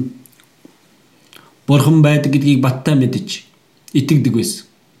аврагдахаас өмнө Бурхан байдаг гэдгийг баттай мэдэж итгэдэг байсан.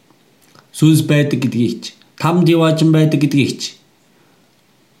 Сүнс байдаг гэдгийг ч, там диваажин байдаг гэдгийг ч,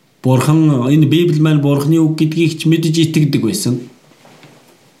 Бурхан энэ Библи маань Бурханы үг гэдгийг ч мэдэж итгэдэг байсан.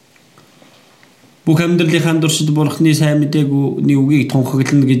 Бүх амьдралынхаа туршид Бурханы сайн мэдээний үгийг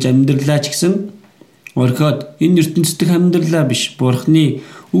тунхаглана гэж амьдралаа ч гэсэн орхиод энэ ертөнцийн амьдралаа биш Бурханы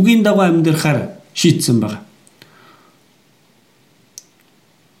үгийн дагуу амьдрахаар шийдсэн байна.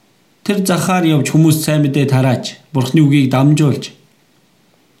 Тэр захаар явж хүмүүс сайн мэдээ тарааж Бурханы үгийг дамжуулж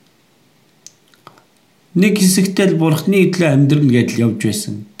нэг хэсэгтэл Бурханы төлөө амьдрна гэдэл явж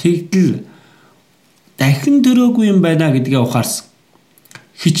байсан. Тэгтэл дахин төрөөгүй юм байна гэдгээ ухаарсан.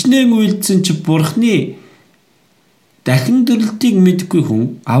 Хичнээн үйлдсэн чи Бурханы дахин төрлөлтийг мэдгүй хүн,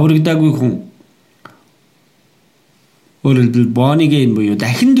 аврагдаагүй хүн, өөрөлд born again буюу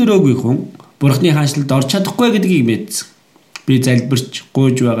дахин төрөөгүй хүн Бурханы хаанчлалд орж чадахгүй гэдгийг мэдсэн. Би залбирч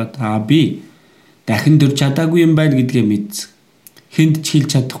гуйж байгаад би дахин төрж чадаагүй юм байна гэдгээ мэдсэн. Хүнд ч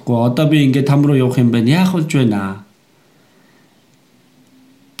хэлж чадахгүй. Одоо би ингээд там руу явах юм байна. Яах болж байна?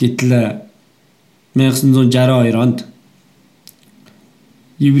 Гэтэл 1962 онд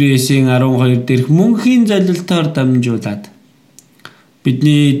Еврейсийн 12 дээрх мөнхийн залилтаар дамжуулаад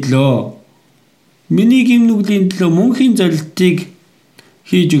бидний төлөө миний гим нүглийн төлөө мөнхийн залилтыг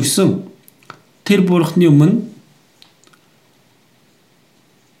хийж өгсөн тэр Бурханы өмнө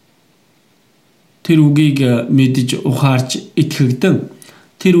тэр үгийг мэдж ухаарч итгэгдэн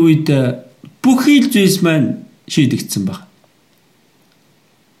тэр үед бүхий л зүйлс маань шийдэгдсэн баг.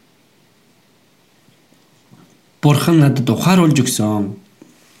 Бурхан надад ухааруулж өгсөн.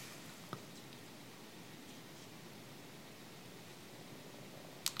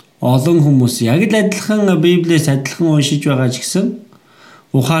 Олон хүмүүс яг л адилхан Библиэс адилхан уншиж байгаа ч гэсэн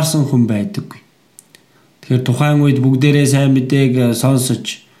ухаарсан хүн байдаггүй. Тэгэхээр тухайн үед бүгдээрээ сайн мэдээг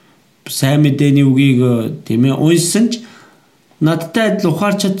сонсож сайн мэдээний үгийг уншсан ч надтай адил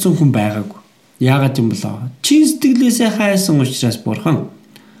ухаарч чадсан хүн байгаагүй. Яагаад юм болоо? Чин сэтгэлээсээ хайсан учраас Бурхан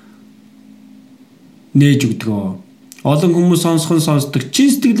нээж өгдөг. Олон хүмүүс сонсдог. Чин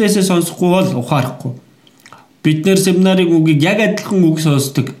сэтгэлээсээ сонсохгүй бол ухаарахгүй. Бид нэр семинарын үгийг яг адилхан үг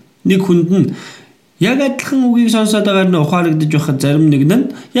сонсдог. Нэг хүнд нь яг адилхан үгийг сонсоод байгаа нь ухаарагдаж байхад зарим нэг нь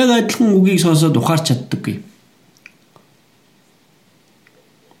яг адилхан үгийг сонсоод ухаарч чаддаггүй.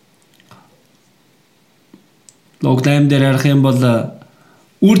 Логдайм дээр харах юм бол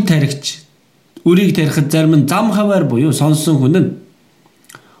үрийг тарихад зарим нь зам хаваар буюу сонссон хүн нь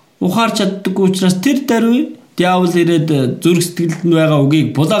ухаарч чаддаггүй учраас тэр даруй диавол ирээд зүрх сэтгэлд нь байгаа үгийг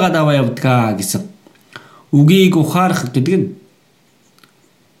булаагаад аваа явдгаа гэсэн. Үгийг ухаарах гэдэг нь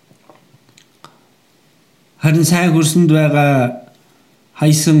харин сайн хөрсөнд байгаа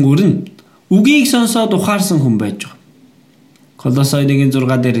хайсан өрн үгийг сонсоод ухаарсан хүн байж байгаа. Колосой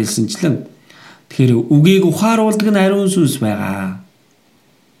 1:6 дээр хэлсэнчлэн тэгэхээр үгийг ухааруулдаг нь ариун сүнс байгаа.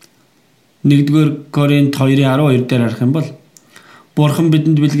 1-р Коринт 2:12 дээр харах юм бол Бурхан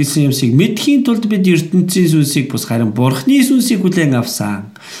бидэнд бэлгэлсэн юмсыг мэдхийн тулд бид ертөнцийн сүнсийг бус харин Бурханы сүнсийг хүлээн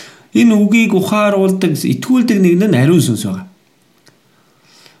авсан. Энэ үгийг ухааруулдаг, итгүүлдэг нэг нь ариун сүнс байгаа.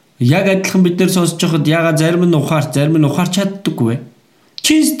 Яг адилхан бид нар сонсож байхад ягаад зарим нь ухаарч, зарим нь ухаарч чаддаггүй вэ?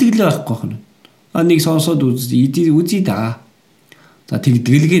 Чин сэтгэл байхгүй хань. Нэг сонсоод үзье да. За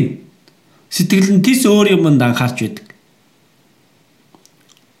тэгдгэлгэн. Сэтгэл нь тис өөр юмд анхаарч байдаг.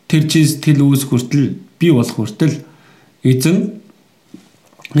 Тэр чин сэтгэл үүс хүртэл, бий болох хүртэл эзэн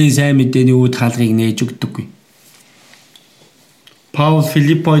энэ сайн мэдээний үүд хаалгыг нээж өгдөггүй. Паул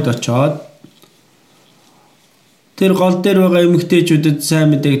Филиппойд очоод тэр гол дээр байгаа эмэгтэйчүүдэд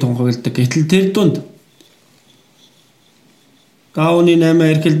сайн мэдээг тунхагладаг. Гэтэл тэр дунд Гаоны 8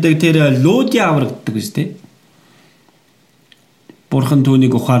 эрхэлдэг тэр Луди аврагддаг үстэй. Бурхан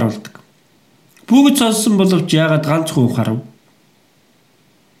түүнийг ухааруулдаг. Бүгд сонссон боловч яагаад ганцхан ухаарав?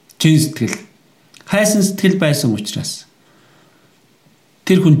 Чин сэтгэл, хайсан сэтгэл байсан учраас.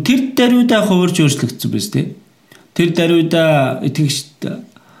 Тэр хүн тэр даруйдаа хувирч өөрчлөгдсөн биз дээ. Тэр даруйдаа итгэгчд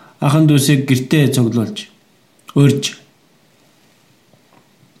ахан дүүсийг гэртээ цуглуулж өрж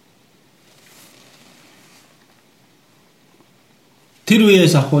тэр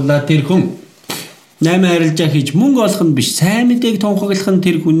үеэс ахуулаад тэр хүн 8 харилжаа хийж мөнгө олох нь биш, сайн мэдээг тунхаглах нь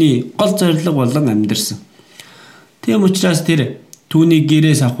тэр хүний гол зорилго болон амьдэрсэн. Тийм учраас тэр түүний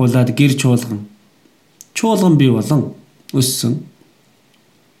гэрээс ахуулаад гэр чуулган бий болон өссөн.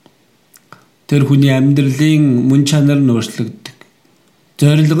 Тэр хүний амьдралын мөн чанар нь өөрчлөгддөг.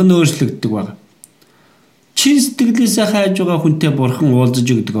 Зорилго нь өөрчлөгддөг байна. Чин сэтгэлээсээ хайж байгаа хүнтэй Бурхан уулзаж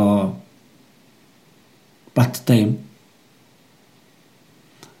өгдөг. Баттай юм.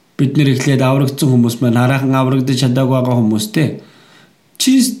 Бид нэр эхлээд аврагдсан хүмүүс маань хараахан аврагдаж чадаагүй байгаа хүмүүстэй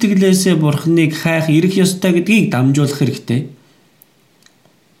чин сэтгэлээсээ Бурханыг хайх эрх ёстой гэдгийг дамжуулах хэрэгтэй.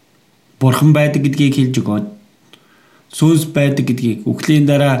 Бурхан байдаг гэдгийг хэлж өгөөд сүнс байдаг гэдгийг, үхлийн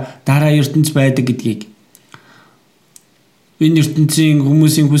дараа ертөнц байдаг гэдгийг, энэ ертөнцийн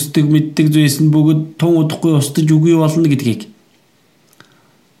хүмүүсийн хүсдэг мэддэг зүйлс нь бүгд тун удахгүй устж үгүй болно гэдгийг,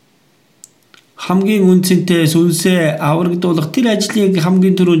 хамгийн үнцэнтэй сүнсээ аврагдуулах тэр ажлыг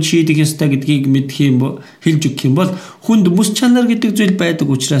хамгийн түрүүнд шийдэх ёстой гэдгийг хэлж өгөх юм бол хүнд мэс чанар гэдэг зүйл байдаг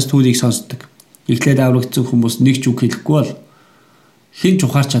учраас түүнийг сонсдог. Эхлээд аврагдсан хүмүүс нэг ч үг хэлэхгүй бол хэн ч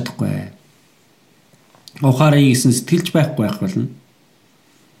ухаарч чадахгүй. Ухааръя гэсэн сэтгэлж байхгүй байх болно.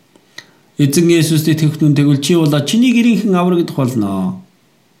 Эзэн Есүст итгэх хүн тэгвэл чи болоо чиний гэрийнхэн аврагдах болно.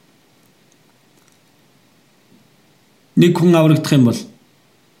 Нэг хүн аврагдах юм бол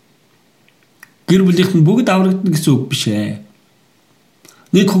гэр бүлийнх нь бүгд аврагдана гэсэн үг биш ээ.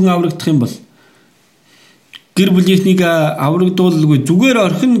 Нэг хүн аврагдах юм бол гэр бүлийнхнийг аврагдуулгүй зүгээр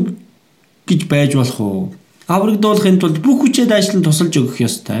орхино гэж байж болох уу? Аврагдуулахын тулд бүх хүчээ дайшлан тусалж өгөх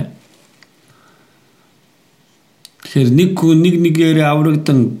ёстой. Тэгэхээр нэг хүн нэгээр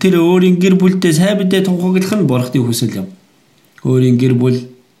аврагдан тэр өөрийн гэр бүлдээ сайн мэдээ тунхаглах нь Бурханы хүсэл юм. Өөрийн гэр бүл,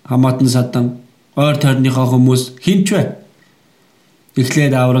 хамаатан садан, ойр тойрныхоо хүмүүс хинч вэ?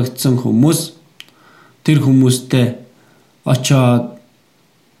 Эхлээд аврагдсан хүмүүс тэр хүмүүстэй очоод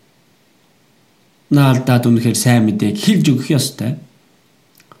наалдаад үнэхээр сайн мэдээг хэлж өгөх ёстой.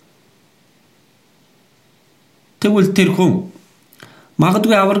 Тэгвэл тэр хүн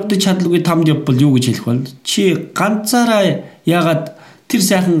магадгүй аврагдаж чадлагүй тамд явбал юу гэж хэлэх бол чи ганцаараа яагаад тэр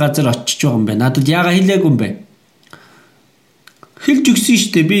сайхан газар очиж байгаа юм бэ? Надад яагаад хэлээгүй юм бэ? Хэлж өгсөн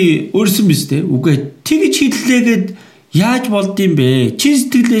шүү дээ. Би өөрсөн биз дээ. Үгүй тэгж хэллээгээд яаж болдсон бэ? Чи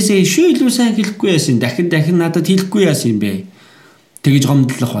сэтгэлээсээ шүү илүү сайн хэлэхгүй яасан. Дахин надад хэлэхгүй яасан юм бэ? Тэгж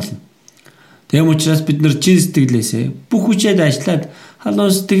гомдлох болно. Тэгм учраас бид нар чин сэтгэлээсээ бүх хүчээ дайшлаад халуун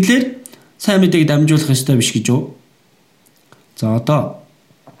сэтгэлээр сайн мэдээг дамжуулах ёстой биш гэж юу? За одоо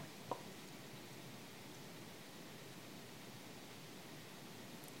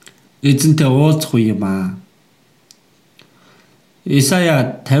эзэнтэй уулзах үе юм аа.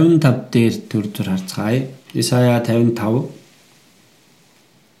 Исая 55 дээр төр харцгаая. Исая 55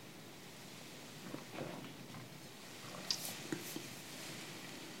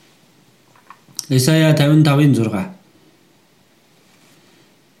 Исая 55:6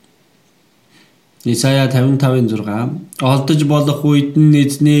 Исая 55:6 Олдож болох үед нь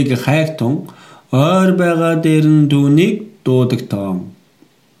эзнийг хайгтун ойр байгаа дээр нь түүнийг дуудагтон.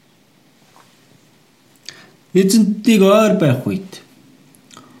 Эзэнтнийг ойр байх үед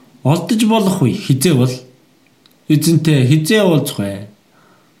олдож болох үе хизээ бол эзэнтэй хизээ уулзах вэ?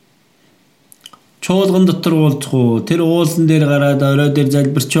 Чуулган дотор уулзах уу? Тэр уулан дээр гараад орой дээр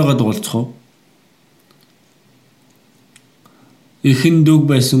залбирч байгаад уулзах уу? Эхэнд үг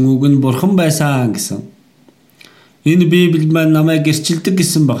байсан, үг нь бурхан байсан гэсэн. Энэ Библи маань намайг гэрчилдэг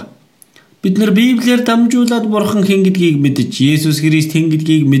гэсэн баг. Бид нар Библиэр дамжуулаад бурхан хэн гэдгийг мэдэж, Есүс Христ хэн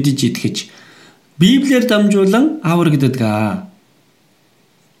гэдгийг мэдэж итгэж, Библиэр дамжуулан аврагддаг.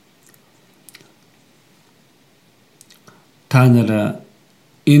 Та нар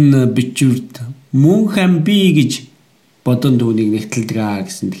энэ бичвэрт мөн хэн би гэж бодон түүнийг нэгтэлдэг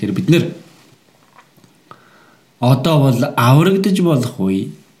гэсэн. Тэгэхээр бид нар одоо бол аврагдаж болох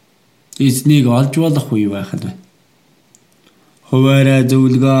үе, эзнийг олж болох үе байх нь байна. Хуваарай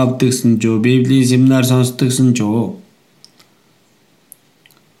зөвлөгөө авдагсан ч, Библийн семинар сонсдогсан ч,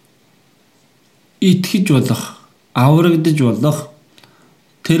 итгэж болох, аврагдаж болох,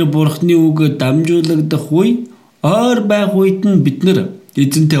 тэр бурхны үг дамжуулагдах үе, ойр байх үед нь бид нар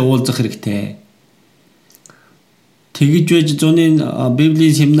эзэнтэй уулзах хэрэгтэй. Тэгж байж зуны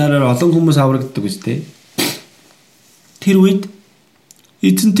Библийн семинараар олон хүмүүс аврагддаг үстэй. Тэр үед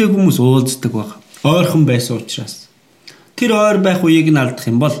эзэнтэй хүмүүс уулздаг баг. Ойрхон байсан учраас. Тэр ойр байх үеийг нь алдах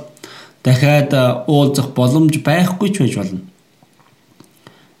юм бол дахиад уулзах боломж байхгүй ч байж болно.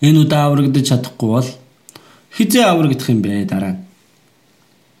 Энэ удаа аврагдаж чадахгүй бол хизээ аврагдах юм бэ дараа нь?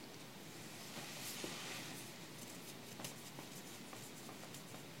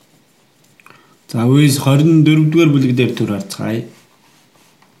 За Үс 24-р бүлэг дээр төр харцгаая.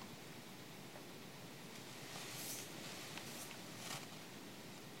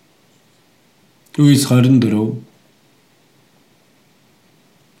 Үс 24.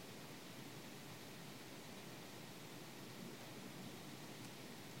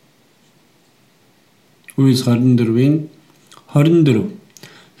 Үс 24-ийн 24.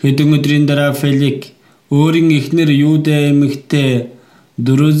 Хэдэн өдрийн дараа Фелик өөрийн эхнэр Юудэ эмэгтэй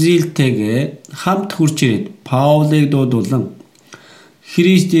Друзилтэйгээ хамт хурж ирээд Паулыг дуудуулан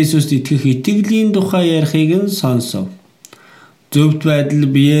Христ Есүст итгэх итгэлийн тухай ярихыг нь сонсов. Зөвхт байдал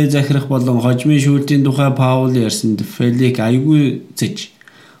бие захирах болон хожмын шүүлтийн тухай Паул ярьсанд Фелик аягүй зэж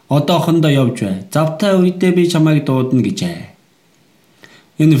одоохондоо явж бай. Завтай үедээ би чамайг дуудана гэжээ.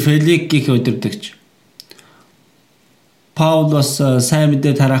 Энэ Фелик гэх удирдагч Паул бас сайн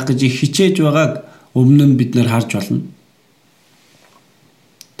мэдээ тараах гэж их хичээж байгааг өмнө нь бид нар харж байна.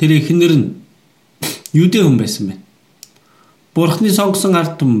 Тэр эхнэр нь Юдэ хүн байсан байна. Бурхны сонгосон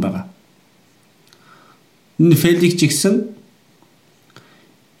ард түмэн байгаа. Энэ Фелик ч гэсэн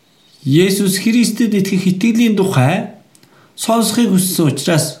Есүс Христэд итгэх итгэлийн тухай сонсохыг хүссэн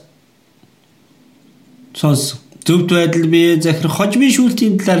учраас зөвхт байдал бие захирах хожмын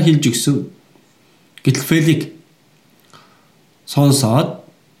шүүлтийн талаар хэлж өгсөн. Гэтэл Фелик сонсоод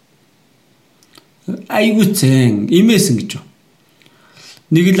айгүй цэн имээсэн гэж.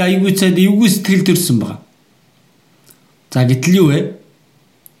 Нэг л айгүй цайд эвгүй сэтгэл төрсөн байгаа. За гэтэл юу вэ?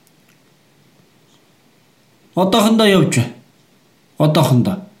 Одоохондоо явж бай.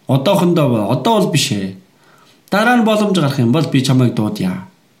 Одоохондоо одоо бол биш ээ. Дараа нь боломж гарах юм бол би чамайг дуудъя.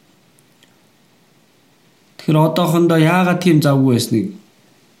 Тэгэхээр одоохондоо яагаад тийм завгүй байсныг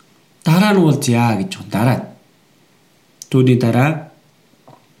дараа нь уулзъя гэж байна. Дараа. Түүний дараа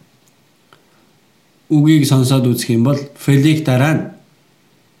үгийг сонсоод үзэх юм бол Фелик дараа нь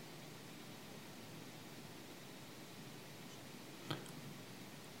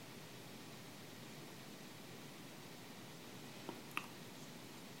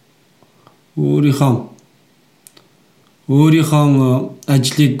өөрийнхөө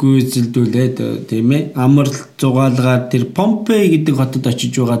ажлыг гүйцэлдүүлээд тийм ээ амар зугаалгаар тэр Помпей гэдэг хотод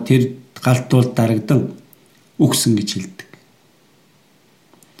очиж байгаа тэр галтуул дарагдан үгсэн гэж хэлдэг.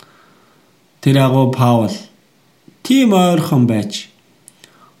 Тэр агуу Паул тийм ойрхон байж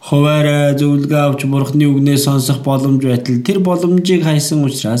хуваарай зөвлөгөө авч бурхны үгнээс сонсох боломж байтал тэр боломжийг хайсан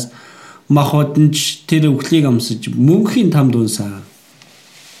учраас махбод нь тэр үхлийг амсаж мөнхийн тамд унсаа.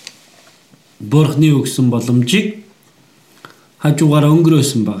 Бурхны өгсөн боломжийг хажуугаар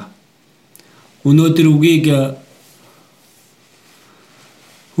өнгөрөөсөн баг. Өнөөдөр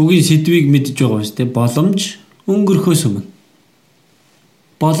үгийн сэдвийг мэдж байгаа шүү дээ. Боломж өнгөрөхөөс өмнө.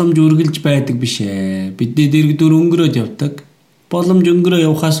 Боломж үргэлж байдаг биш ээ. Бидний дэрэгдүр өнгөрөөд явдаг. Боломж өнгөрөө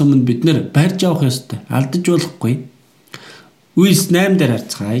явахаас өмнө бид нэр барьж авах ёстой. Алдаж болохгүй. Үс 8 дээр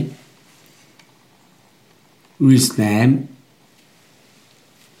харцгаая. Үс 8.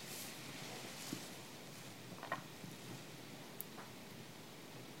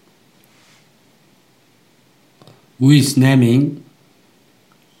 Үс 8-ийн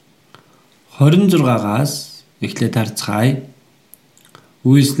 26-аас Эхлээд харцгаая.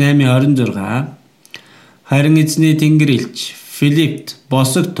 Үйлс 8:26. Харин эзний тэнгэр элч Филиппт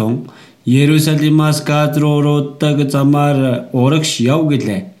босог тун Иерусалимаас Газ руу уруудаг замаар урагш яв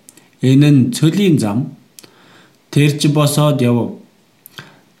гэлээ. Энэ нь цөлийн зам. Тэрч босоод яв.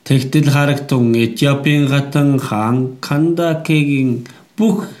 Тэгтэл харагтун Этиопийн хатан хаан Кандакегийн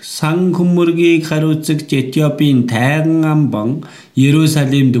бүх сан хөмөргийг хариуцагч Этиопийн тайган амбан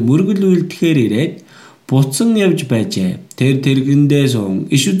Иерусалимд мөргөл үлдэхээр ирээд буцан явж байжээ. Тэр тэргэндээ суун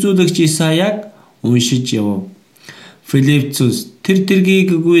иш үзүүлэгч Исаяг уншиж яв. Филиппцус тэр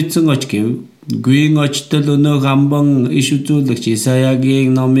тэргийг гүйцэн оч гэв. Гүйн очтол өнөөх амбан иш үзүүлэгч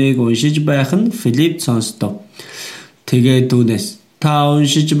Исаягийн номыг уншиж байх нь Филипп сонстов. Тэгээд түүнээс та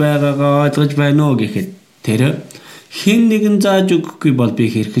уншиж байгаагаа ойлгож байна уу гэхэд тэр хэн нэгэн зааж өгөхгүй бол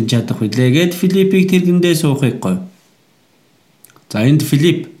би хэрхэн чадах вүлээ гэд Филиппийг тэргэндээ суухыг гойв. За энд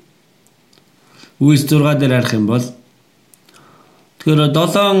Филипп Үйлс 6 дээр харах юм бол тэгэхээр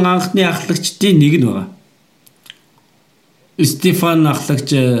 7 анхны ахлагчдын нэг нь байгаа. Стефан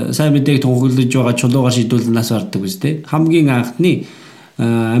ахлагч сайн мэдээг тунхаглаж байгаа чулуугаар шийдүүлэн нас бардаг биз дээ. Хамгийн анхны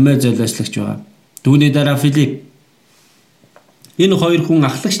амиа золиослагч байгаа. Түүний дараа Филипп. Энэ хоёр хүн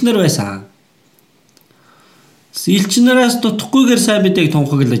ахлагч нар байсан. Илч нараас дутахгүйгээр сайн мэдээг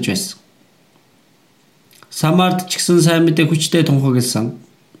тунхаглаж байсан. Самарт ч гэсэн сайн мэдээг хүчтэй тунхагласан.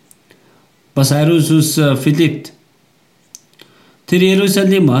 Бас ариун сүнс Филиппт тэр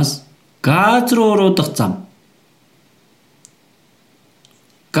Иерусалимаас Газ руу уруудах зам.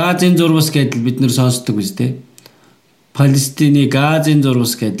 Газын зурвас гэдэл бид нэр сонсдог биз дээ. Палестины Газын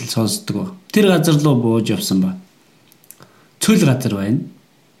зурвас гэдэл сонсдог. Тэр газар руу бууж явсан ба. Цөл газар байна.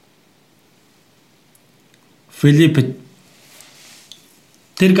 Филипп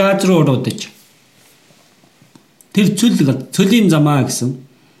тэр Газ руу уруудаж тэр цөлийн замаа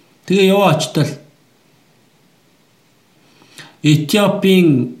гэсэн. Тэгээ яваа очтол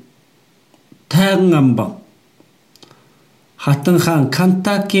Этиопийн тайган амбан хатан хаан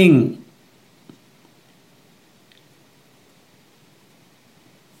Кантакийн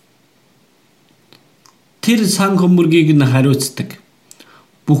тэр сан хөмөргийг нь хариуцдаг.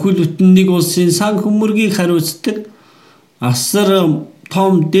 Бүхэл бүтэн нэг улсын сан хөмөргийг хариуцдаг асар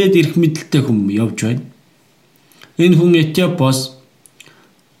том дээд эрх мэдэлтэй хүн явж байна. Энэ хүн Этиопоос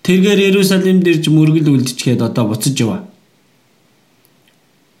тэргээр Иерусалимд ирж мөргөл үлдчихээд одоо буцаж яваа.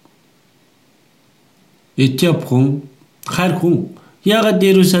 Этиоп хүн хар хүн яагаад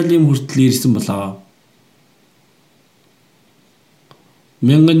Иерусалим хүртэл ирсэн болоо?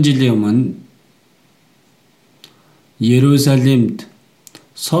 1000 жилийн өмнө Иерусалимд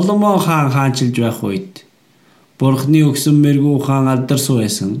Соломон хаан хаанчилж байх үед Бурхны өгсөн мэргүү хаан алдарсан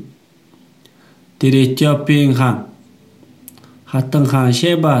байсан. Тэр Этиопийн хаан хатан хаан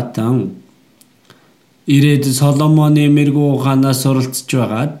Шебатан ирээд Соломоны мэргүү хаанаас суралцж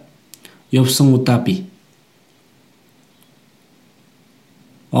байгаад явсан удаа бий.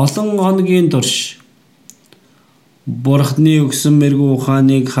 Олон хоногийн турш Бурхны өгсөн мэргүү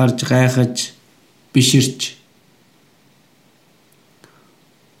хааныг харж гайхаж биширч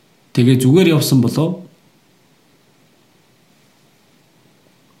тэгээ зүгээр явсан болов.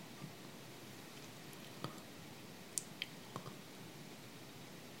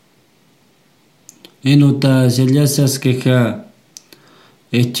 Энэ удаа Селясас гэх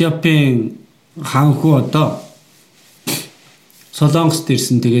Этиопийн хаанхуу одоо Солонгост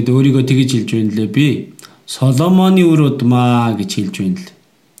ирсэн. Тэгээд өөрийгөө тэгж хэлж байна лээ. Би Соломоны үр удмаа гэж хэлж байна л.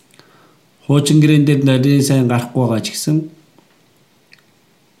 Хуучин гэрэн дээр нарийн сайн гарахгүй байгаа ч гэсэн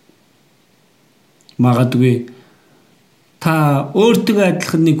магадгүй та өөртөө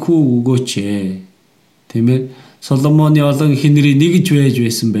адилхан нэг хүү өгөөч ээ. Тийм ээ. Соломоны олон хинэрийн нэгж байж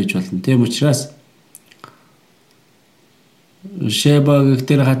байсан байж болно. Тийм учраас Шеба гэх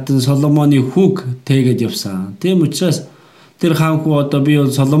тэр хатан Соломоны хүүг тэгээд явсан. Тийм учраас тэр хаанхуу одоо би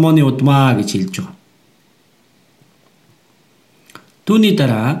бол Соломоны удмаа гэж хэлж байгаа. Түүний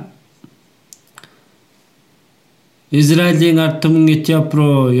дараа Израилийн ард түмэн Этиоп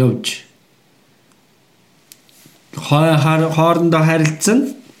руу явж хоорондоо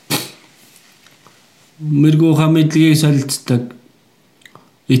харилцсан мэргүү хаан мэдлэгийг солилцдог,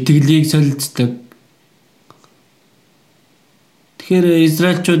 итгэлийг солилцдог. Тэгэхээр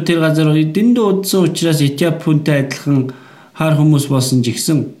Израильчууд тэр газар дэндүү удсан учраас Этиоп хүнтэй адилхан хар хүмүүс болсон ч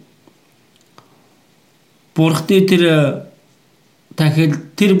гэсэн Бурхны тэр дахил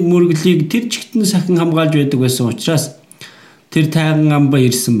тэр мөргөлийг тэр чигтэн сахин хамгаалж байдаг байсан учраас тэр тайган амба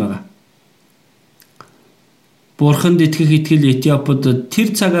ирсэн байгаа. Бурханд итгэх итгэл Этиопод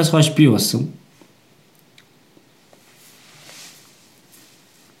тэр цагаас хойш бий болсон.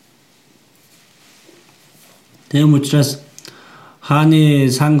 Тийм учраас хааны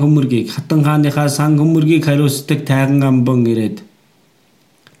сан хөмөргийг, хатан хааныхаа сан хөмөргийг хариуцдаг тайган амбан ирээд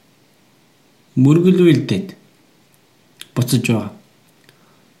мөргөлвөлдээд буцаж байгаа.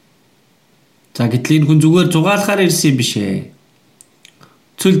 За гэтэл энэ хүн зүгээр зугаалахаар ирсэн юм биш ээ.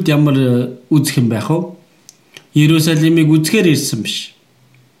 Цүлд ямар үзэх юм байх вэ? Иерусалимыг үзэхээр ирсэн биш.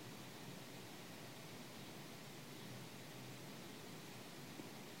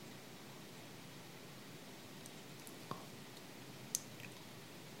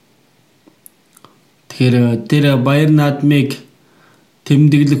 Тэгэхээр тэр баяр наадмыг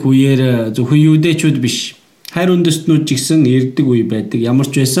тэмдэглэх үеэр зөвхөн юудэчүүд биш, хайр үндэстнүүд ч гэсэн ирдэг үе байдаг. Ямар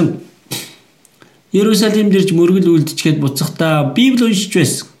ч байсан Иерусалимд ирж мөргөл үлдчихэд буцахдаа Библи уншиж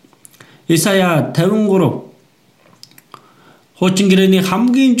байсан. Исая 53 хуучин гэрээний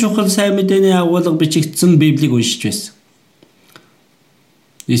хамгийн чухал сайн мэдээний агуулга бичигдсэн Библийг уншиж байсан.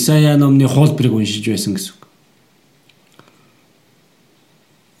 Исая номны хуулбарыг уншиж байсан гэсэн үг.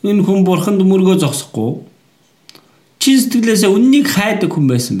 Энэ хүн бурханд мөргөө зогсохгүй, чин сэтгэлээсээ үннийг хайдаг хүн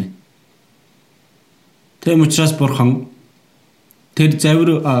байсан байна. Тийм учраас бурхан тэр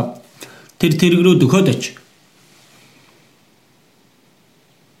тэрэг рүү дөхөөд оч.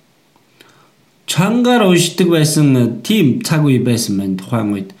 Чангаар уншдаг байсан тийм цаг үе байсан байна. Тухайн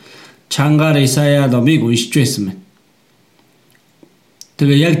үед чангаар Исая номыг уншиж байсан байна.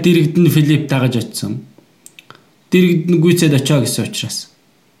 Тэгээ яг дэрэгдэн Филипп дагаж очсон. Дэрэгдэн гүйцэд очоо гэсэн учраас.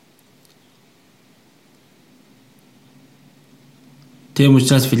 Тийм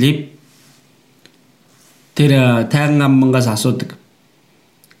учраас Филипп тэр тайган аммангаас асуудаг.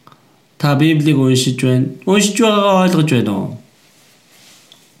 Та Библийг уншиж байна. Уншиж байгаагаа ойлгож байна уу?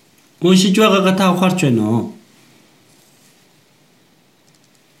 Уншиж байгаагаа та ухаарч байна уу?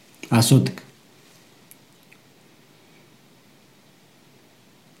 Асуудаг.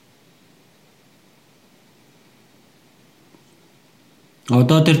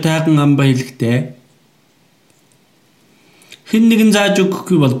 Одоо тэр тайган амбаа хэлэхдээ хэн нэгэн зааж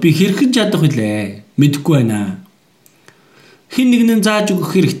өгөхгүй бол би хэрхэн чадах вүлээ? Мэдэхгүй байна. Хэн нэгэн зааж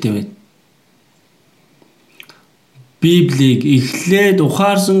өгөх хэрэгтэй байна. Библийг эхлээд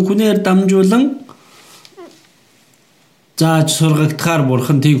ухаарсан хүнээр дамжуулан зааж сургагдахаар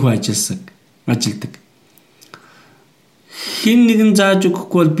бурхан тийхүү ажилдаг. Хэн нэгэн зааж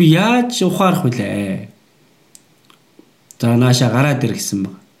өгөхгүй бол би яаж ухаарах вүлээ? За нааша гараад ир гэсэн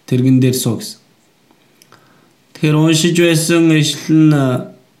баг. Тэргэн дээр суу гэсэн. Тэгэхээр уншиж байсан ишлэн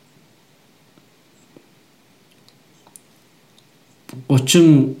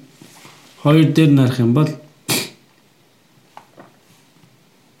 32 дээр нарах юм бол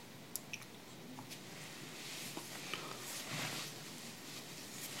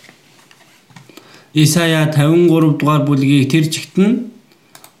Исая 53 дугаар бүлгийг тэр чигт нь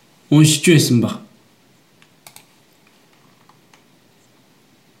уншиж байсан баг.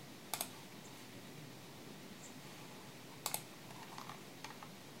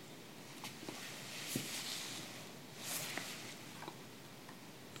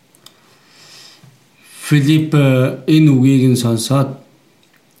 Филипп энэ үгийг нь сонсоод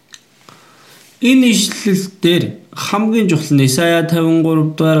энэ ишлэл дээр хамгийн чухал нь Исая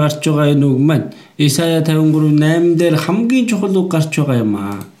 53 дугаар гарч байгаа энэ үг маань Исая 53:8 дээр хамгийн чухал үг гарч байгаа юм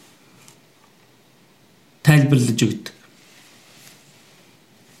аа. Тайлбарлаж өгдөг.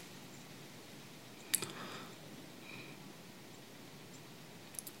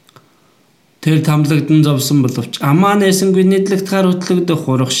 Тэр тамлагдан зовсон боловч амаа нээсэнгүй нийтлэгдэхээр хөтлөгдөх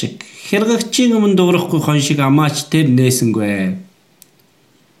хурах шиг хэргэгчийн өмнө дуурахгүй хон шиг амаач тэр нээсэнгүй.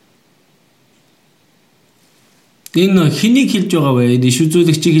 Энэ хэнийг хэлж байгаа вэ? Энэ иш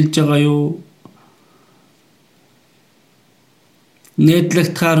үзүүлэгчийг хэлж байгаа юу?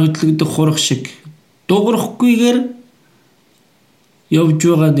 Нийтлэгдэхээр хөтлөгдөх хурах шиг дуурахгүйгээр явж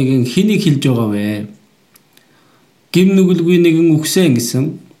байгаа нэгэн хэнийг хэлж байгаа вэ? Гим нүгэлгүй нэгэн үхсэн гэсэн.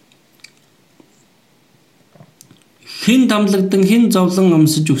 Хэн тамлагдан хэн зовлон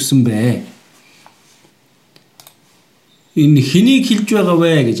амсаж өгсөн бэ? Энэ хэнийг хэлж байгаа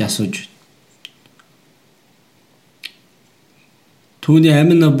вэ гэж асууж байна. Түүний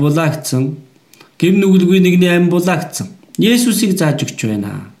амин булаагдсан, гим нүгэлгүй нэгний амин булаагдсан. Есүсийг зааж өгч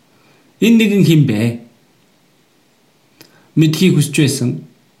байна. Энэ нэгэн хэн бэ? Мэдхийг хүсэж байсан.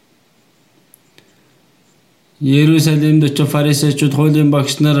 Иерусалимд очиж фарисеучуд, хуулийн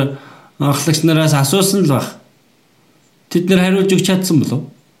багш нар, ахлагч нараас асуусан л баг. Тэд нар хариулж өгч чадсан болов?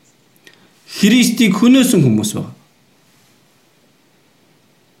 Христийг хөнөөсөн хүмүүс баг.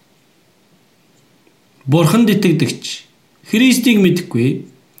 Бурханд итгэдэгч, Христийг мэдэхгүй,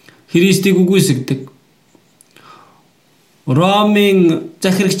 Христийг үгүйсгдэг. Ромын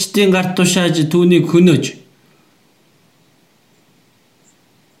захирагчдын гарт тушааж түүнийг хөнөөж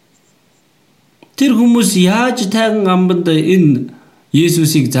Тэр хүмүүс яаж тайган амбанд энэ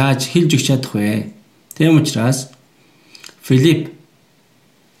Есүсийг зааж хэлж өгч чадах вэ? Тийм учраас Филипп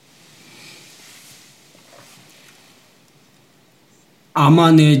Амаа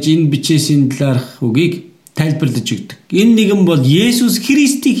нээж энэ бичээсийн талаарх үгийг тайлбарлаж өгдөг. Энэ нэгэн бол Есүс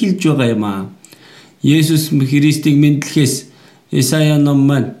Христийг хэлж байгаа юм аа. Есүс Христийг мэдлэхээс Исая ном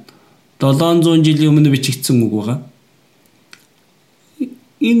маань 700 жилийн өмнө бичигдсэн үг байгаа.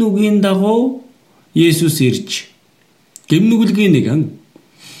 Энэ үгийн дагуу Есүс ирж гэмнүглэгийн нэгэн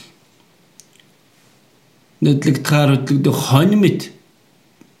нэтлэгдхаар хөдлөгдөх хонь мэт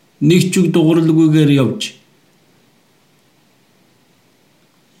нэг чиг дугурлгүйгээр явж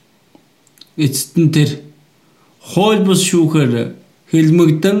эцэст нь тэр хууль бус шүүхээр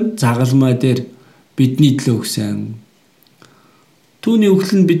хэлмэгдэн загалмай дээр бидний төлөө өгсөн. Түүний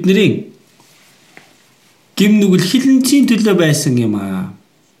үгэл нь бидний гэмнүгэл хилэнцийн төлөө байсан юм аа.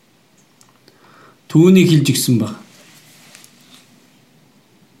 Түүнийг хэлж өгсөн баг.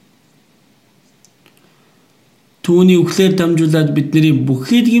 Түүний үглээр дамжуулаад бидний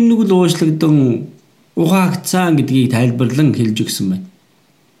бүхэл гэмнүгэл уушлагдсан угаагдсан гэдгийг тайлбарлан хэлж өгсөн байна.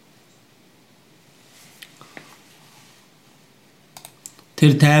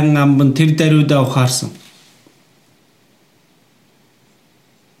 Тэр тайган амбан тэр даруйдаа ухаарсан.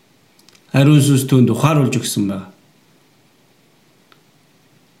 Ариун сүнс түүнд ухааруулж өгсөн байна.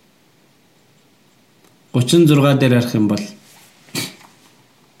 36 дээр харах юм бол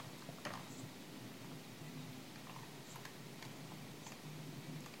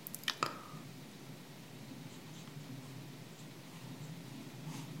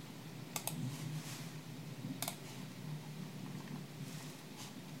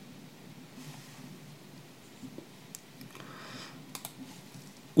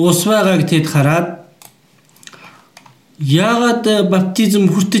ус байгааг тэд хараад яагаад баптизм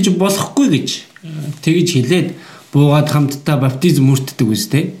хүртэж болохгүй гэж тэгж хэлээд буугаад хамтдаа баптизм хүртдэг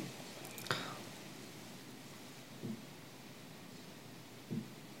үстэй.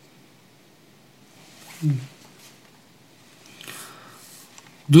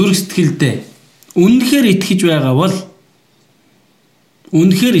 Зүрх сэтгэлдээ үнэхээр итгэж байгаа бол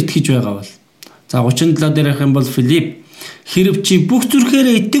за 37 дээр харах юм бол Филипп хэрв чи бүх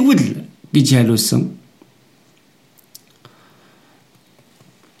зүрхээрээ итгэвэл гэж хариулсан.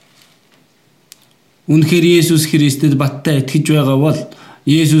 Үнэхээр Есүс Христэд баттай итгэж байгаа бол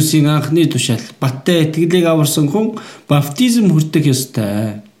Есүсийн анхны тушаал баттай итгэлийг аварсан хүн баптизм хүртэх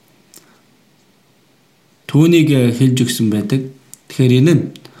ёстой. Түүнийг хэлж өгсөн байдаг. Тэгэхээр энэ нь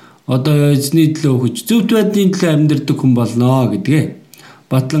одоо эзний төлөө өгч зөвхт байдлын төлөө амьдардаг хүн болно гэдгээ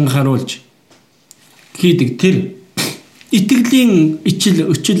батлан харуулж хийдэг. Тэр итгэлийн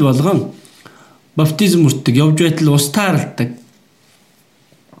өчил болгон баптизм хүртдэг, явж байтал ус тааралдаг.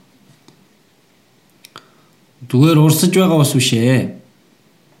 Зүгээр урсаж байгаа ус биш ээ.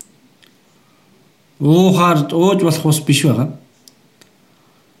 Ууж болох ус биш байгаа.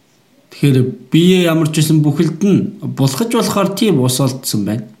 Тэгэхээр бие ямар ч байсан бүхэлд нь булхаж болохоор тийм ус олдсон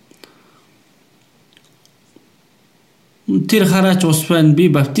байна. Тэр хараач ус байна,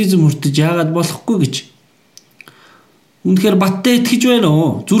 би баптизм хүртэж яагаад болохгүй гэж. Үнэхээр баттай итгэж байна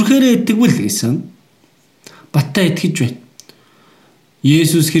уу? Зүрхээрээ итгэвэл гэсэн. Баттай итгэж байна.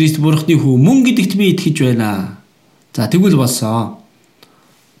 Есүс Христ Бурхны хүү мөн гэдэгт би итгэж байна. За тэгвэл болсон.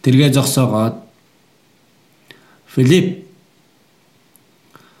 Тэргээ зогсоогоод Филипп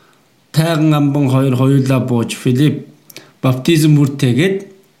тайган амбан хоёулаа бууж Филипп баптизм хүртээгээд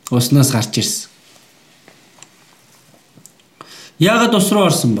уснаас гарч ирсэн. Яагаад ус руу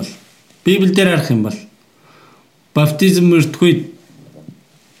орсон бол? Библиэлд харах юм бол баптизм хүртэхгүй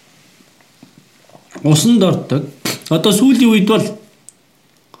усанд ордог. Одоо сүүлийн үед бол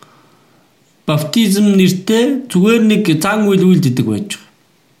баптизм нэртэй зүгээр нэг зан үйл үйлддэг байж байгаа.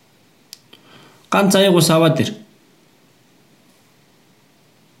 Ганц аяг ус аваад ир.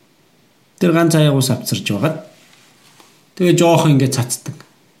 Тэр ганц аяг ус авцарч байгаад тэгээ жоох ингэ цацдаг.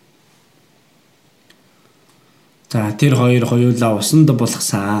 За тэр хоёр хоёулаа усанд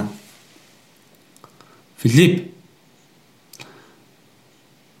булгасан. Филипп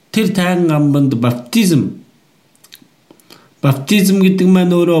тэр тайган амбанд баптизм гэдэг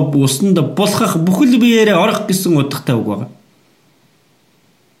маань өөрөө усанд булхах бүхэл биеэрээ орох гэсэн утгатай үг байна.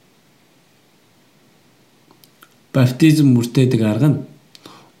 Баптизм хүртээдэг арга нь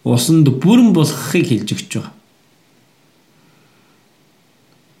усанд бүрэн булхахыг хэлж өгч байгаа.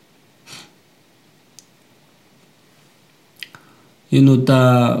 Энэ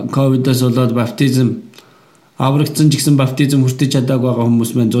удаа ковидос болоод баптизм аврагдсан ч гэсэн баптизм хүртэж чадаагүй байгаа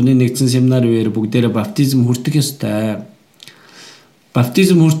хүмүүс маань зуны нэгдсэн семинар үеэр бүгдээрээ баптизм хүртэх ёстой.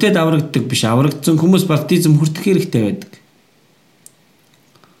 Баптизм хүртээд аврагддаг биш. Аврагдсан хүмүүс баптизм хүртэх хэрэгтэй байдаг.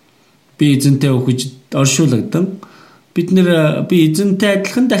 Би эзэнтэй үхэж оршуулгдан би эзэнтэй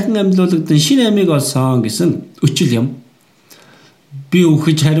адилхан дахин амьлуулагдсан шинэ амийг олсон гэсэн өчил юм. Би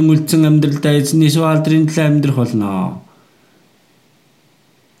үхэж харин үлдсэн амьдралдаа эзний Иесус алдрын төлөө амьдрах болно.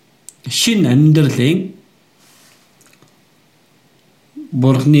 Шинэ амьдралын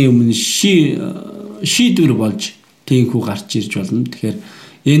Бурхны өмнө шийдвэр болж тийхүү гарч ирж болно. Тэгэхээр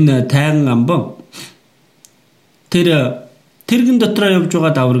энэ тайган амбан тэргэн дотроо явж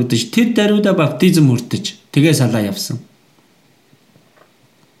байгаа даврагдаж тэр даруйда баптизм хүртэж тэгээ салаа явсан.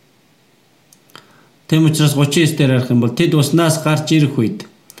 Тэм учраас 39 дээр харах юм бол тэд уснаас гарч ирэх үед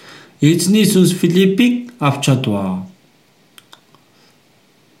эзний сүнс Филиппийг авч чадваа.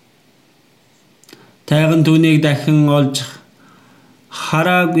 Тайган түүнийг дахин олж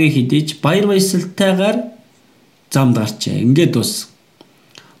хараагүй хэдиж баяр баясгалтайгаар замд гарчээ. Ингээд ус.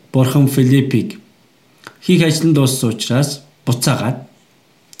 Бурхан Филиппийг хийх ажил нь дууссан учраас буцаагаад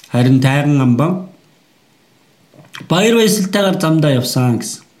харин тайган амбан баяр баясгалтайгаар замдаа явсан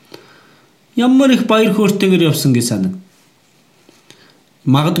гэсэн. Ямар их баяр хөөртэйгээр явсан гэж санана.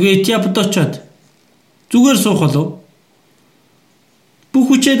 Магадгүй Этиопид очоод зүгээр суух болов. Бүх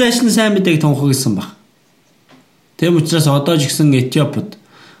хүчээ даашин сайн мэдээг тунхагласан баг. Тэм учраас одоо ч гэсэн Этиопид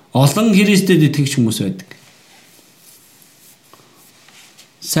олон Христэд итгэгч хүмүүс байдаг.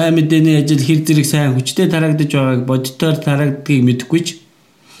 Сайн мэдээний ажил хэр зэрэг сайн хүчтэй тарагдж байгааг бодитоор тарагддгийг мэдэхгүй ч.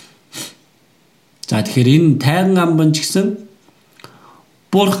 За тэгэхээр энэ тайган амбан ч гэсэн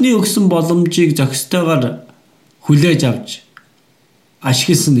Бурхны өгсөн боломжийг зохистойгоор хүлээж авч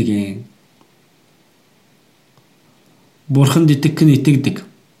ашигласан нэг юм. Бурханд итгэх нь итгэдэг.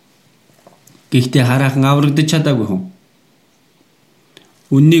 Гэхдээ хараахан аврагдаж чадаагүй хүн.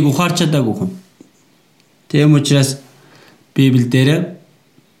 Үннийг ухаарч чадаагүй хүн. Тийм учраас Библиэлд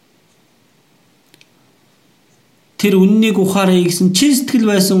тэр үннийг ухаарай гэсэн чин сэтгэл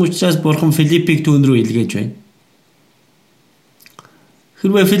байсан учраас Бурхан Филиппийг түүн рүү илгээж байна.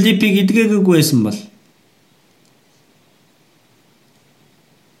 Хэрвээ Филиппийг илгээгээгүй байсан бол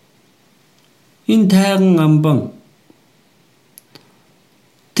энэ тайган амбан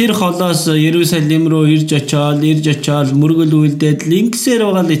тэр холоос Иерусалим руу ирж очоод мөргөл үйлдээд линксээр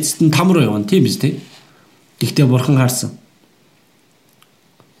байгаа л эцэст нь там руу явна тийм биз дээ. Гэхдээ Бурхан харсан.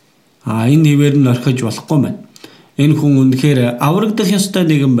 Энэ хിവэр нь орхиж болохгүй мэн. Энэ хүн үнэхээр аврагдах ёстой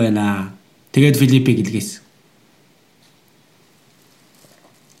нэгэн байна. Тэгээд Филиппийг илгээсэн.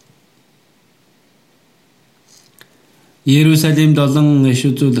 Иерусалимд олон иш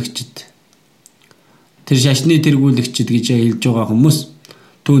үзүүлэгчид тэр шашны тэргүүлэгчид гэж хэлж байгаа хүмүүс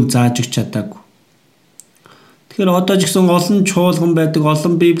түүнд зааж өгч чадаагүй. Тэгэхээр одоо ч гэсэн олон чуулган байдаг,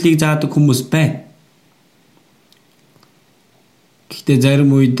 олон Библийг заадаг хүмүүс байна. Гэхдээ зарим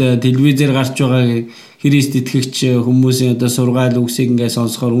үед телевизээр гарч байгаа Христ итгэгч хүмүүсийн одоо сургаал үгсийг ингээд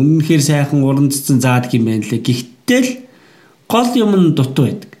сонсохоор үнэнхээр сайхан уран цэцэн заадаг юм байна лээ. Гэхдээ л гол юм нь дутуу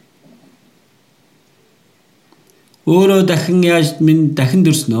байдаг. Өөрөө дахин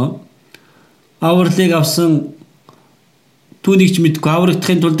дөрснөө авралыг авсан түүнийг ч мэдгүй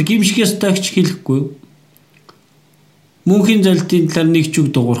аврагдахын тулд гимших ёстойгч хэлэхгүй. Мөнхийн золтын талаар нэг ч үг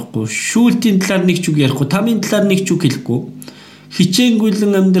дуурахгүй, шүүлтийн талаар нэг ч үг ярихгүй, тамийн талаар нэг ч үг хэлэхгүй.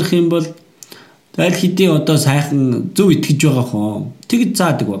 Хичээнгүйлэн амьдрах юм бол аль хэдийн одоо сайхан зөв итгэж байгаа хөө. Тэгж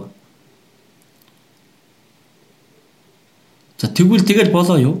заадаг баг. За тэгвэл тэгэл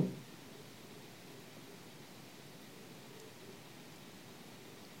болоо юу?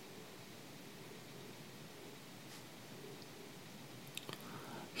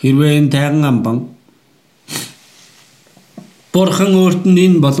 Хэрвээ энэ тайган амбан Бурхан өөрт нь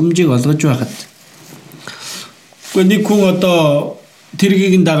энэ боломжийг олгож байхад нэг хүн одоо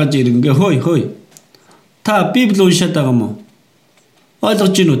тэргийг нь дагаж ирнэ. Хөөе. Та Библи уншаад байгаа юм уу?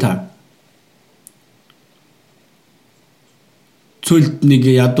 Ойлгож гин үү та? Цүлд нэг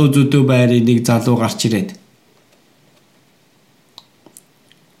ядуу зүдүү байрын нэг залуу гарч ирээд.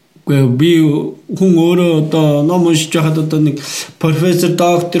 Би хүн өөрөө одоо ном уншиж байхад одоо нэг профессор,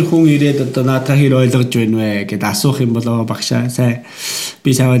 доктор хүн ирээд одоо наата хэр ойлгож байна вэ гэд асуух юм болоо багшаа сайн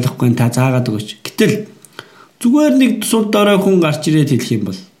би сайн ойлгохгүй та заагаад өгөөч. Гэтэл зүгээр нэг сул дорой хүн гарч ирээд хэлэх юм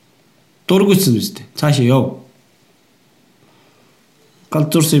бол дургүйсэн үстэй. Цаашаа яв.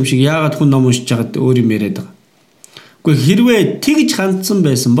 Галзуурсан юм шиг яагаад хүн ном уншиж байхад өөр юм яриад байгаа. Гэхдээ хэрвээ тэгж хандсан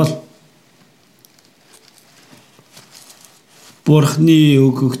байсан бол Бурхны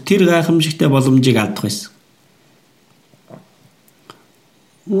өгөх тэр гайхамшигтай боломжийг алдах байсан.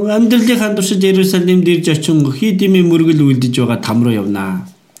 Амьдралынхаа туршид Иерусалимд ирж очин хий дэмий мөргөл үйлдэж байгаа там руу явнаа.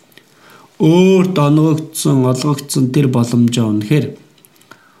 Өөрт олгогдсон тэр боломжоо үнэхээр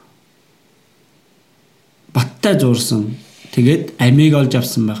хаттай зуурсан. Тэгээд амийг олж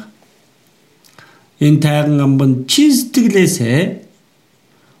авсан баг. Энэ тайган амбан чин сэтгэлээсээ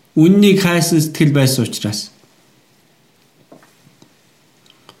үннийг хайсан сэтгэл байсан учраас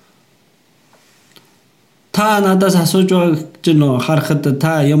та надаас асууж байгааг чинь харахад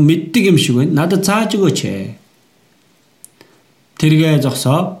та юм мэддэг юм шиг байна. Надад зааж өгөөч. Тэргээ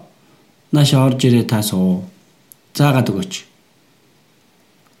зогсоо. Наашаа орж ирээ та суу. Заагаад өгөөч.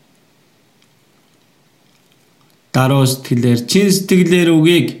 Даруй сэтгэлээр, чин сэтгэлээр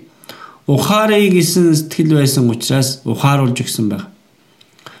үгийг ухааръя гэсэн сэтгэл байсан учраас ухааруулж өгсөн байна.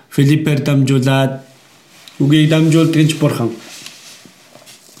 Филиппээр дамжуулаад үгийг дамжуулдаг нь Бурхан.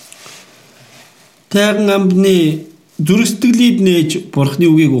 Тайган амбны зүрх сэтгэлийг нээж Бурханы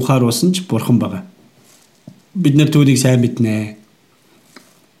үгийг ухааруулсан ч Бурхан байна. Бид нар түүнийг сайн мэднэ.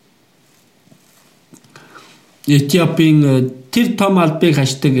 Этиопийн тэр том албыг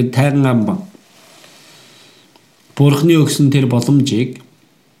хашдаг тайган амбан Бурханы өгсөн тэр боломжийг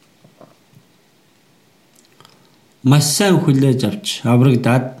маш сайн хүлээж авч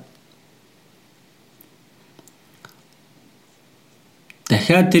аврагдаад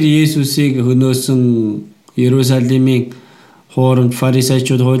дахиад тэр Есүсийг хөнөөсөн Иерусалимийн хооронд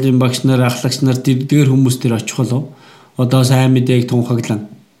фарисеучуд, хуулийн багш нар, ахлагч нар дэрдгээр хүмүүс тэр очихлоо. Одоо сайн мэдээг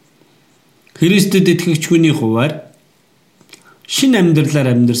тунхаглан Христэд итгэгч хүний хуваар шин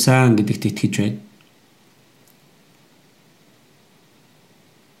амьдралаар амьдрсан гэдэгт итгэж байна.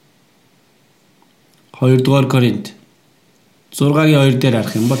 Хоёрдугаар Коринт 6:2 дээр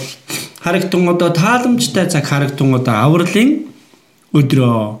харах юм бол харагтун одоо тааламжтай цаг, харагтун одоо авралын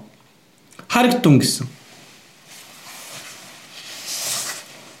өдрөө. Харагтун гэсэн.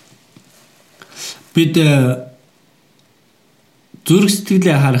 Бид зүрх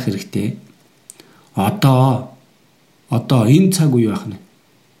сэтгэлээ харах хэрэгтэй. Одоо энэ цаг үе байна.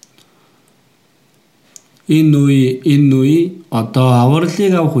 Энэ үе одоо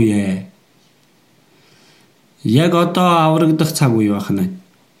авралыг авах үе. Яг одоо аврагдах цаг үе байна.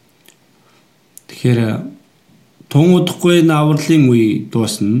 Тэгэхээр тун удахгүй энэ авралын үе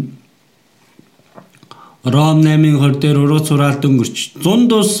дуусна. Ром 8:20 дээр ургац сураалт өнгөрч 100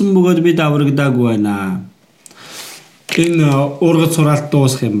 дууссан бөгөөд бид аврагдаагүй байна. Энэ ургац сураалт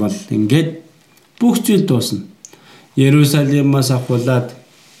дуусах юм бол ингээд бүх зүйл дуусна. Иерусалимаас ахуулаад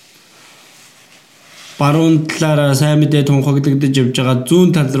баруун талаараа сайн мэдээ тунхаглагдаж явж байгаа зүүн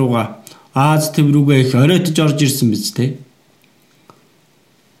тал руугаа Аз төв рүүгээ их оройтож орж ирсэн биз дээ.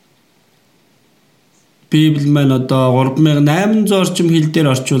 Библи маань одоо 3800 орчим хэл дээр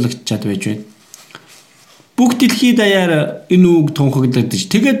орчуулагдчихад байж байна. Бүх дэлхийд даяар энэ үг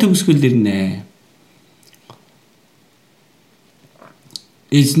тунхаглагдаж тэгээд төгсгөл ирнэ.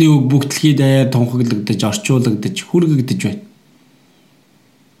 Эзний үг бүх дэлхийд даяар тунхаглагдаж, орчуулагдаж, хүргэгдэж байна.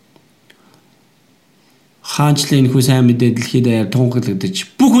 Хаанчлын энэхүү сайн мэдээ дэлхийд даяар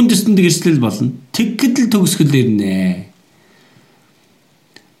тунхаглагдаж, бүх үндэстэнд гэрчлэл болно. Тэгэхэд л төгсгөл ирнэ.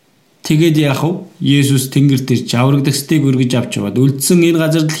 Тэгээд яах вэ? Есүс тэнгэрт ирж аврагдагчдыг өргөж авч яваад үлдсэн энэ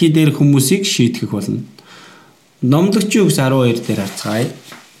газар дэлхий дээр хүмүүсийг шийтгэх болно. Номлогчийн үгс 12 дээр харцгаая.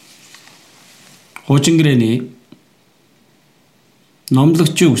 Хуучин гэрээний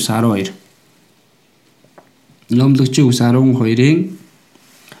Номлогчийн үгс 12. Номлогчийн үгс 12-ийн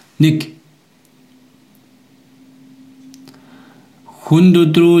 1. Хүнд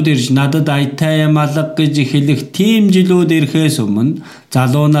өдрүүд ирж надад аятай юм алга гэж хэлэх тийм жилүүд ирэхээс өмнө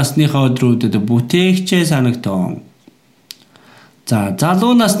залуу насныхаа өдрүүдэд бүтээгчээ санагтун. За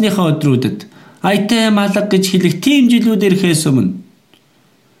залуу насныхаа өдрүүдэд аятай юм алга гэж хэлэх тийм жилүүд ирэхээс өмнө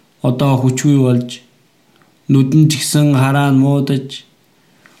одоо хүчгүй болж нүдэн ч гэсэн хараа муудаж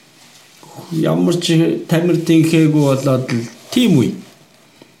ямар ч тамир тэнхээгүй болоод л тийм үе.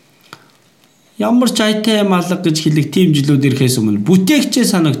 Ямар ч аятай юм алга гэж хэлэх тийм жилүүд ирэхээс өмнө бүтээгчээ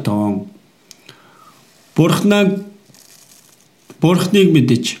санагтун. Бурхныг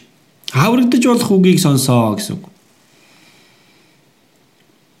мэдэж аврагдаж болох үгийг сонсоо гэсэн үг.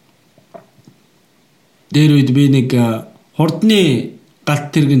 Дээр үед би нэг хурдны галт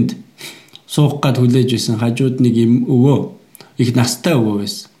тэргэнд суух гад хүлээж байсан хажууд нэг юм өвөө, их настай өвөө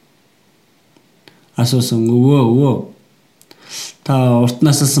байсан. Асуусан өвөө та урт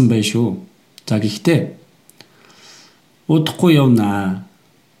насалсан байх шүү. За гэхдээ удахгүй явнаа.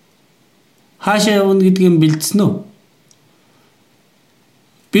 Хаашаа явна гэдгийг бэлдсэн үү?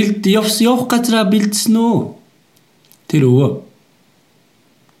 Явах газараа бэлдсэн үү? Тэр өвөө.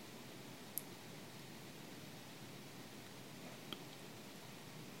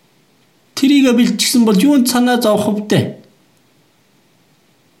 Тэрийг бэлдчихсэн бол юунд санаа зовох вэ?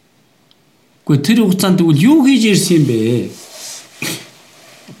 Гэхдээ тэр хугацаанд тэгвэл юу хийж ирсэн юм бэ?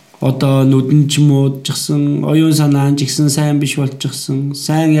 одоо нүдэн ч муудчихсан, оюун санаа ч ихсэн сайн биш болчихсон,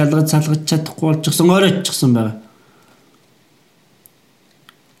 сайн ялгаж салгаж чадахгүй болчихсон, оройтчихсан байгаа.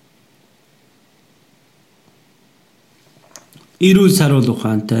 Эрүүл саруул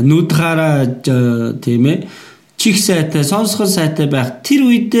ухаантай, нүд хараад тийм ээ, чих сайтай, сонсгол сайтай байх тэр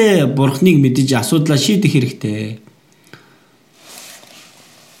үедээ Бурхныг мэдэж асуудлаа шийдэх хэрэгтэй.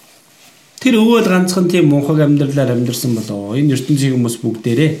 Тэр өвөл ганцхан тийм мунхаг амьдралаар амьдарсан болоо. Энэ ертөнцийн хүмүүс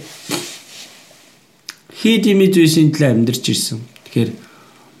бүгдээрээ хэд юм зүйлсийн төлөө амьдарч ирсэн. Тэгэхээр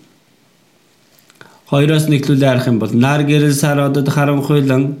хоёроос нэглүүлээ харах юм бол нар гэрэл сар одод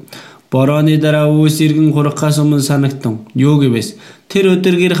харанхуйлан борооны дараа үүс иргэн хурахаас өмнө санагтан юу гэвэс тэр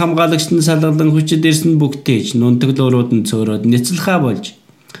өдөр гэр хамгаалагчд нь салгалан хүчит ирсэн бүгтээж нунтаглуурууд нь цөөрөөд нэцэлхаа болж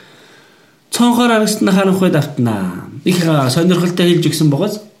цонхоор арагсны харанхуйд автнаа. Их сонирхолтой хэлж өгсөн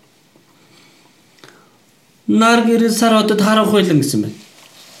богоос нар гэрэл сар одод харанхуйлан гэсэн байна.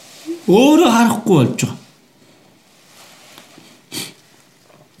 Өөрөө харахгүй болж байгаа.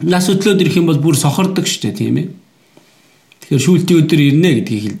 Нас өтлөөд ирэх юм бол бүр сохордог шүү дээ, тийм ээ. Тэгэхээр шүүлтийн өдөр ирнэ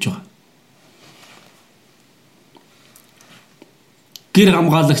гэдгийг хэлж байгаа. Гэр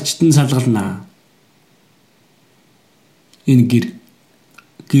хамгаалагчд нь салгалнаа. Энэ гэр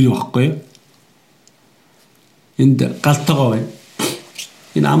баггүй. Энд галтгоо байна.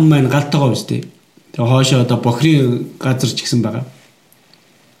 Энэ ам маань галтгоо биз дээ. Тэгээ хоошоо одоо бохрын газар ч гэсэн байгаа.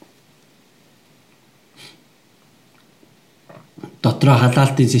 Дотроо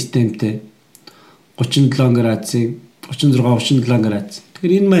халаалтын системтэй 37 градусын 36-37 градус.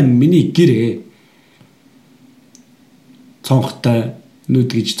 Тэгэхээр энэ маань миний гэр цонхтой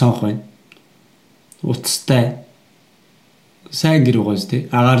нүд гэж цонх байна. Утастай сайн гэр угаас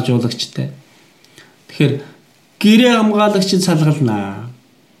тий агаар жуулагчтай. Тэгэхээр гэрээ хамгаалагчид салгалнаа.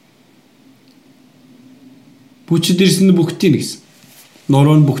 Бүчид ирсэн бүгтийн гэсэн.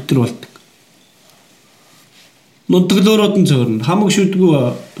 Нуруу нь бүгтэр болдог. Нунтаглуурууд нь цөөрнө. Хамаг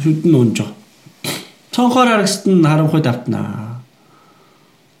шүдэн унж байгаа. Цонхоор харагсад нь харанхуйд автнаа.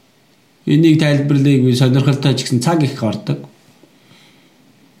 Энийг тайлбарлыг сонирхолтой ч гэсэн цаг их ордог.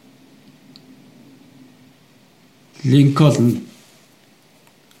 Линкольн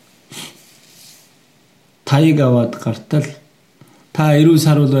тайг аваад гартал та эрүүл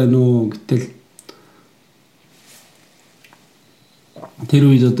саруул байна уу гэтэл тэр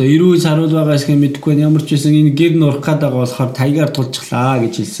үед одоо эрүүл саруул байгаас хэм мэдэхгүй ямар ч байсан энэ гэр нурах гээд байгаа болохоор тайгаар тулчихлаа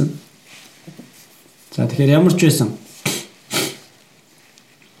гэж хэлсэн. За тэгэхээр ямар ч байсан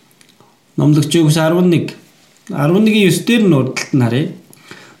номлогчийн үгс 11 11-ийн 9 дээр нь урдталт нь харъя.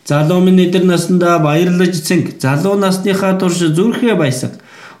 Залуу минь эдэр наснда баярлаж цэнг залуу насныхаа турш зүрхээ баясаг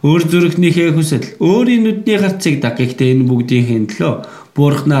өөр зүрхнийхээ хүсэл өөрийн нүдний харцыг даг. Гэхдээ энэ бүгдийн төлөө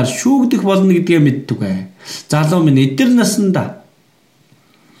Бурхнаар шүүгдэх болно гэдгээ мэддэг бай. Залуу минь эдэр наснда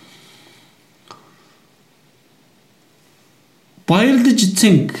баярлаж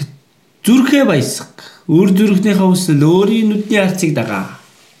цэнг зүрхээ баясаг өөр зүрхнийхээ хүсэл өөрийн нүдний харцыг дагаа.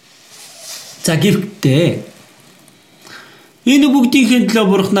 За гэвтээ энэ бүгдийн төлөө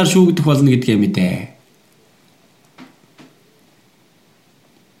Бурхнаар шүүгдэх болно гэдгээ мэдээ.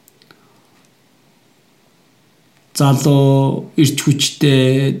 Залуу ирч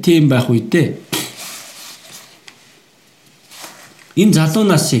хүчтэй тийм байх үедээ энэ залуу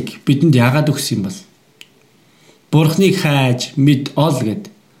насыг бидэнд яагаад өгсөн юм бол Бурхныг хайж мэд ол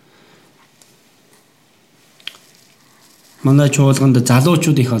гэд манай чуулганд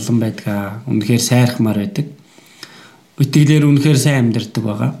залуучууд их олон байдаг. Үнэхээр сайрхмаар байдаг. Итгэлээр үнэхээр сайн амьдардаг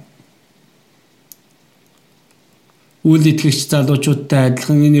байгаа. Үйл итгэгч залуучуудтай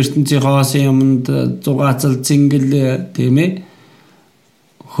адилхан энэ ертөнцийн хоосон юмд зугаацал зингэл тийм ээ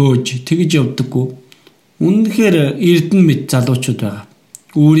хөөж тэгж явдаггүй. Үнэхээр эрдэн мэд залуучууд байгаа.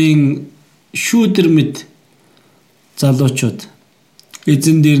 Өөрийн шүүдэр мэд залуучууд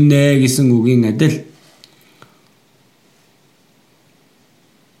эзэн дэрнэ гэсэн үгийн адил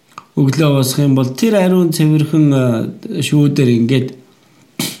өглөө босох юм бол тэр ариун цэвэрхэн шүүдэр ингээд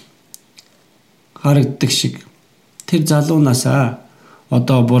харагддаг шиг тэр залуунасаа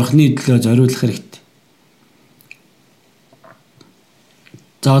одоо Бурхны төлөө зориулах хэрэгтэй.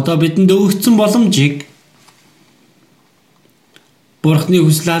 За одоо бидэнд өгөгдсөн боломжийг Бурхны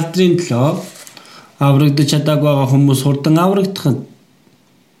хүсэл алдрын төлөө аврагдаж чадаагүй байгаа хүмүүс хурдан аврагдах нь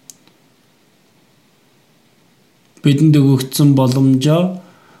бидэнд өгөгдсөн боломжоо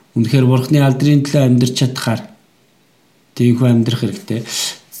үнэхээр Бурхны алдрын төлөө амьдарч чадхаар тийхүү амьдрах хэрэгтэй.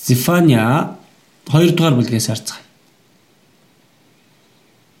 Зефания 2 дугаар бүлгээс харцгаая.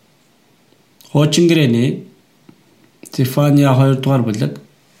 Хуучин гэрээний Зефания 2 дугаар бүлэг.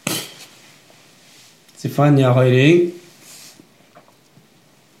 Зефания 2-ын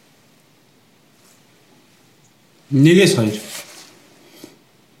 1-2.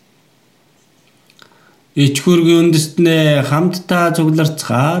 Ичгүүргийн үндэстнээ хамтдаа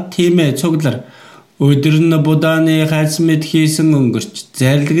цугларцгаа, тийм ээ цуглар. Өдөр нь будааны хайс мэд хийсэн өнгөрч,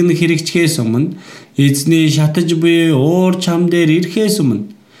 зарлиг нь хэрэгжихээс өмнө, эзний шатаж буй уур чам дээр ирэхээс өмнө,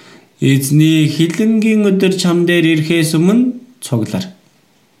 эзний хилэнгийн өдөр чам дээр ирэхээс өмнө цуглар.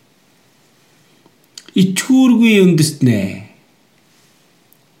 Ичгүүргүй үндэстнээ.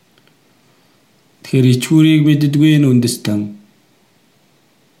 Тэгэхээр ичгүүрийг мэддэггүй энэ үндэстэн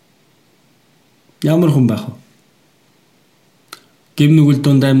ямар хүн байх вэ? Гэм нүгэл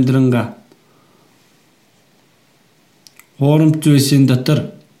дунд амьдранга хуурамч зүйлсийн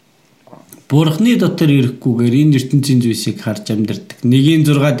дотор Бурхны дотор ирэхгүйгээр энэ ертөнцийн зүйлсийг харж амьдардаг.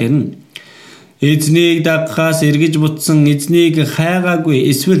 1-6 дээр нь эзнийг дагахаас эргэж бутсан, эзнийг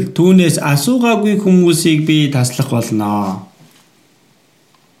хайгаагүй эсвэл түүнээс асуугаагүй хүмүүсийг би таслах болно.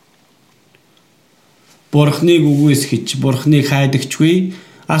 Бурхныг үгүйсгэж, Бурхныг хайдагчгүй,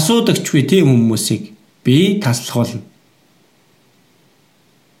 асуудагчгүй тийм хүмүүсийг би таслах болно.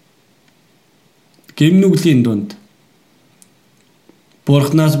 Гэмнүглийн дунд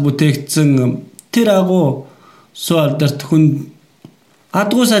Бурхнаас бүтээгдсэн тэр агуу суу алдарт хүн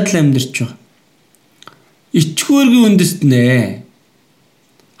адгуу сайдлан амьдарч байгаа. Ичгүүргийн үндэстнээ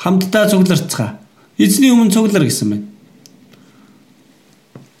хамтдаа цугларцгаа. Эзний өмнө цуглар гэсэн байна.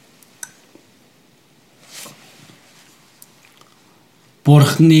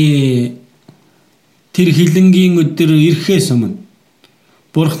 Бурхны тэр хилэнгийн өдөр ирэхээс өмнө,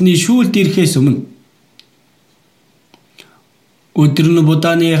 Бурхны шүүлт ирэхээс өмнө, өдөр нь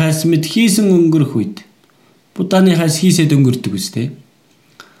будааны хайс мэд хийсэн өнгөрөх үед, будааны хайс хийсэд өнгөрдөг үстэй.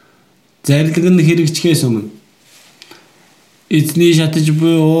 Зарлиг нь хэрэгжихээс өмнө, эзний шатаж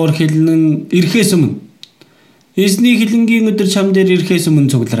буй уур хилэн ирэхээс өмнө, эзний хилэнгийн өдөр чам дээр ирэхээс өмнө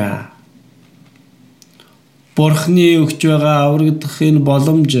цуглараа. Бурхны өгч байгаа аврагдах энэ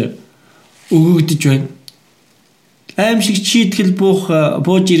боломж өгөгдөж байна. Аимшиг шийтгэл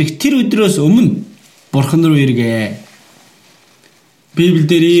бууж ирэх тэр өдрөөс өмнө Бурхан руу эргээ.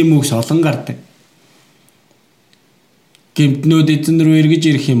 Библиэлд ийм үгс олон гардаг. Гэмтнүүд эзэн рүү эргэж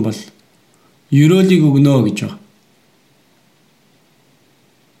ирэх юм бол ёроолыг өгнө гэж байна.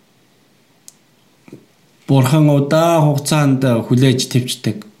 Бурхан удаан хугацаанд хүлээж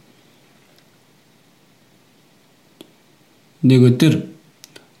твчдэг. Нэг өдөр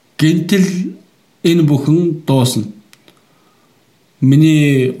гэнтэл энэ бүхэн дуусна.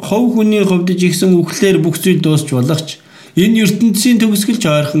 Миний хов хүний хувьд жигсэн үхлээр бүх зүйл дуусч болохч энэ ертөнцийн төгсгөлч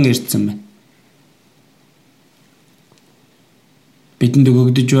ойрхон ирсэн байна. Бидэнд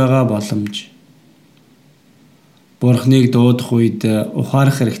өгөгдөж байгаа боломж. Бурхныг дуудах үед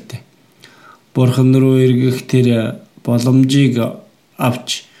ухаарах хэрэгтэй. Бурхан руу эргэх тэр боломжийг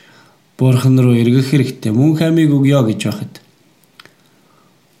авч Бурхан руу эргэх хэрэгтэй. Мөн хамиг өгье гэж байхад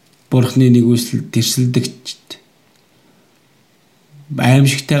Бурхны нэгүсэл тэрсэлдэгчд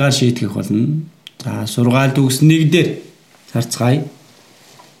аимшигтайгаар шийтгэх болно. За сургаалт үгс 1 дээр зарцгаая.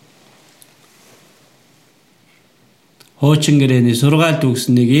 Хуучин гэрээний сургаалт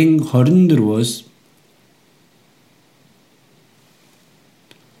үгс 1-ийн 24-өөс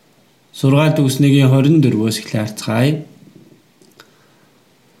сургаалт үгс 1-ийн 24-өөс эхлээ харцгаая.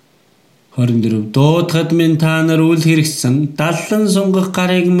 24 дуудахад минь та нар үл хэрэгсэн даллан сунгах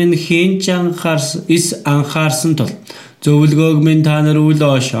гарыг минь хинч анхаарсан тул зөвлгөөг минь та нар үл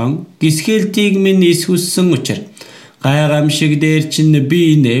оошон гисгэлтийг минь исвүссэн учир гайгамшиг дээр чинь би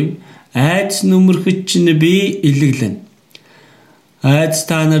нэв айдас нүмерхэд чинь би илэглэн айдас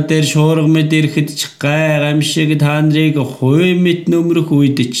та нар дээр шуурга мэд ирэхэд ч гайгамшиг та нарыг хуй мэд нүмерх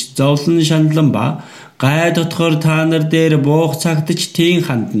үед ч зовлон шаналн ба гай дотхоор та нар дээр буух цагт ч тийм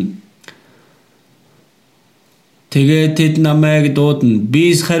хандна. Тэгээд тэд намайг дуудана,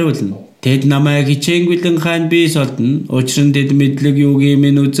 бис хариулна. Тэд намайг хичээнгүлэн хаан бис олдно. Учир нь тэд мэдлэг юугийн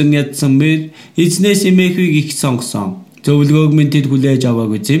минь үзэн ядсан мэд эзнээс имэхүйг их сонгосон. Зөвлгөөг минь тэд хүлээж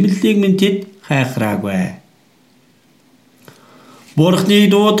аваагүй. Зэмлэлийг минь тэд хайхраагүй. Бурхныг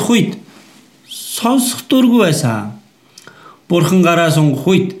дуудах үед сонсох дургүй байсан. Бурхан гараа сунгах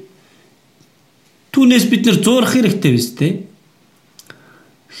үед түүнээс бид нар зурах хэрэгтэй биз дээ.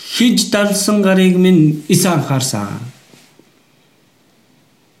 Хинч далсан гарыг минь ис анхаарсан.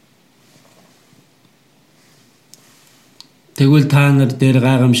 Тэгвэл та нар дээр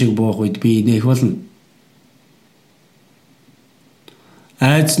гайхамшиг буух үед би нээх болно.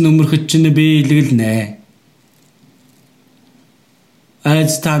 Айдас нүмерхэд чинь би илгэлнэ.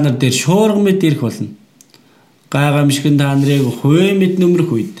 Айдас та нар дээр шуурга мэд ирэх болно. Гайхамшиг нь та нарыг хуй мэд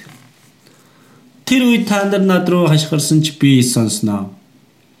нүмерх үед. Тэр үед та нар над руу хашгирсан ч би сонсноо.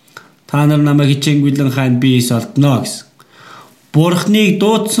 Та нар намайг хичээнгүйлэн хаана би олдно гэсэн. Бурхныг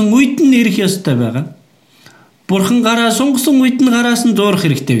дуудсан үед нь ирэх ёстой байгаа. Бурхан гараа сунгасан үед нь гараас нь зуурах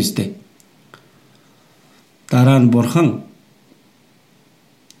хэрэгтэй биз дээ. Дараа нь бурхан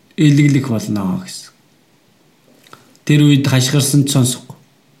илэглэх болно гэсэн. Тэр үед хашгирсан ч сонсохгүй.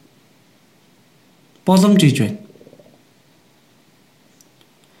 Боломж гэж байна.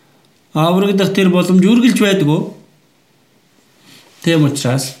 Аврагдах тэр боломж үргэлж байдаг уу? Тэм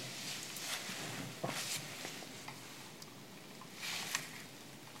учраас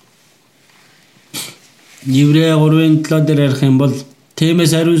Еврей 3:7 дээр ярих юм бол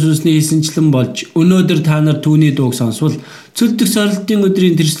тиймээс ариун сүнсний хийсэнчлэн болж өнөөдөр та нар түүний дууг сонсвол цөлдөх сорилтын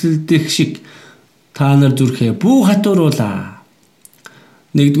өдрийн тэрслэлдэх шиг та нар зүрхээ бүх хатууруулаа.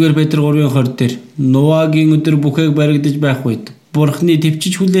 1-р Петр 3:20 дээр Нуагийн өдөр бүхээг баригдаж байх үед Бурхны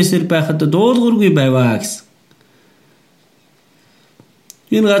төвчж хүлээсээр байхад дуулуургүй байваа гэсэн.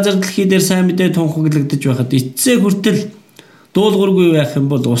 Энэ газар дэлхий дээр сайн мэдээ тунхаглагдаж байхад эцсээ хүртэл дуулуургүй байх юм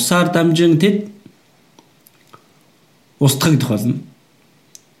бол усаар дамжин тэд устгагдах болно.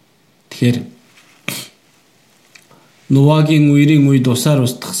 Тэгэхээр Нуагийн үерийн үед усаар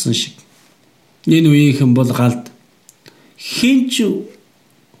устгасан шиг энэ үеийнхэн бол галд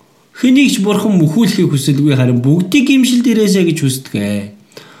хэнийг ч бурхан мөхүүлэхийг хүсэлгүй харин бүгдийг гимшилд ирээсэ гэж хүсдэг.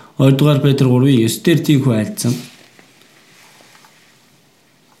 2-р Петр 3:9 дээр тийхүү айлцсан.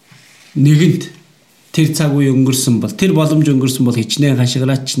 Нэгэнт тэр цаг үе өнгөрсөн бол тэр боломж өнгөрсөн бол хичнээн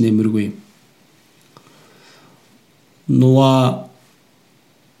хашгираач нэмэргүй. Нуа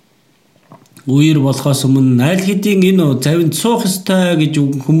үер болохоос өмнө аль хэдийн энэ завинд суух ёстой гэж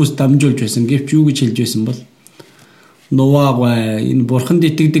хүмүүс дамжуулж байсан. Гэвч юу гэж хэлж байсан бол Нуа энэ бурханд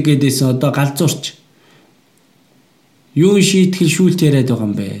итгэдэг гэдээсэн одоо галзуурч юу шийтгэл шүүлт яриад байгаа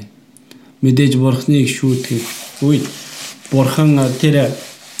юм бэ? Мэдээж бурхныг шүүтгэх үед бурхан тэр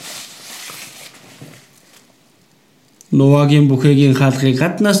Нуагийн бүхээгийн хаалгыг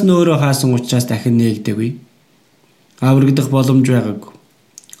гаднаас нөөрөө хаасан учраас дахин нээгдэггүй. Аврагдах боломж байгаагүй.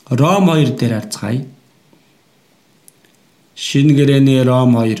 Ром 2 дээр харцгаая. Шинэ гэрээний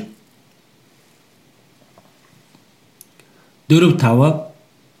Ром 2 4:5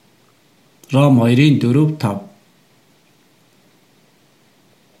 Ром 2-ын 4:5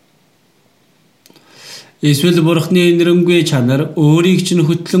 Эсвэл бурхны инэрэмгүй чанар өөрийг ч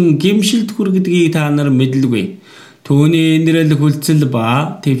хөтлөн гимшилд хүргэдгийг та нар мэдлгүй. Түүний инэрэл хүлцэл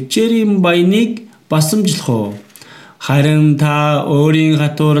ба төвчээрийн баяныг басамжлах уу? Харин та өөрийн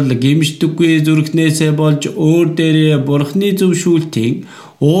хатуурал гимшдэггүй зүрхнээсээ болж өөр дээрээ бурхны зөвшүүлтийн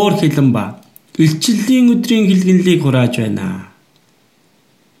уур хилэн ба илчлэлийн өдрийн хилгэнлийг хурааж байна.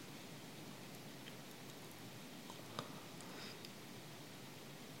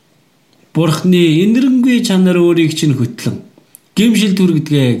 Бурхны инэрэнгүй чанар өөрийг чинь хөтлөн гимшилд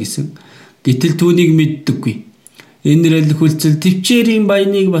хүргэдэг гэсэн. Гэтэл түүнийг мэддэггүй. Инэрэл хүлцэл төвчээрийн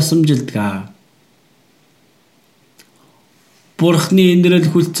баяныг басамжилдаг. Бурхны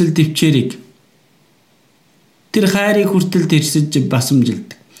инэрэл хүлцэл төвчээрийг тэр хайрыг хүртэл тэрсэж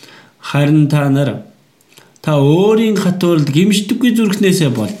басамжилдаг. Харин та өөрийн хатууралд гимшдэггүй зүрхнээсээ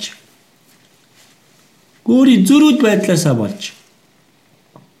болж өөрийн зүрүүд байдлаасаа болж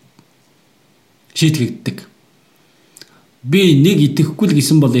шийтгэгддэг. Би нэг итгэхгүй л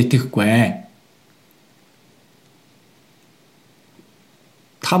гэсэн бол итгэхгүй.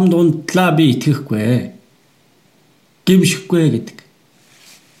 Там дундлаа би итгэхгүй. Гимшихгүй гэдэг.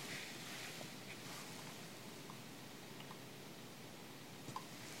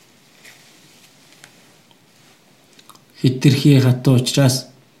 Хитрхи хатуу учраас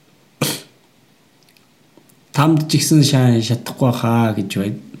тамд ч ихсэн шатахгүй хаа гэж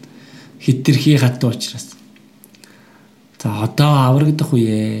байна. Хитрхи хатуу учраас. За одоо аврагдах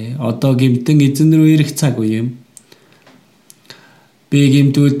үе. Одоо гэмтэн эзэн рүү ирэх цаг үе юм. Би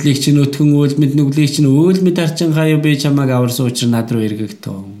гэмтүүлдлийг чинь өтгөн үйлмэд нүглийг чинь үйлмэд арчин хаяа би чамайг аварсан учраас над руу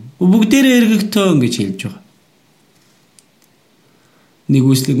эргэгтэн. Бүгдээрээ эргэгтэн гэж хэлж байгаа. Нэг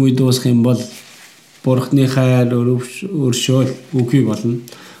үслэг үе дуусах юм бол бурхны хайр өршөөл үгүй болно.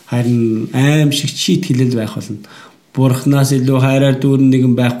 Харин аимшигт шийтгэл байх болно. Бурхнаас илүү хайраар дүүрэн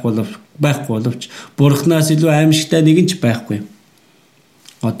нэгэн байхгүй боловч бурхнаас илүү аимшигтай нэгэн ч байхгүй.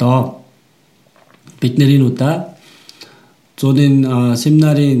 Одоо бид нарын удаа зүүнийн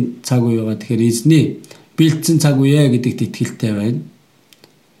семинарын цаг үе байгаа. Тэгэхээр эзний бэлдсэн цаг үе гэдэгт итгэлтэй байна.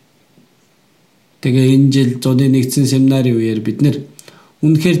 Тэгээ энэ жил зүүнийн нэгдсэн семинарын үеэр бид нэр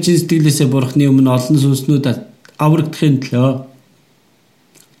үнэхээр чин сэтгэлээсээ бурхны өмнө олон сүнснүүд аврагдахын төлөө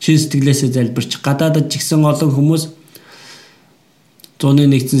чин сэтгэлээсээ залбирч гадаадд ч гэсэн олон хүмүүс зүүнийн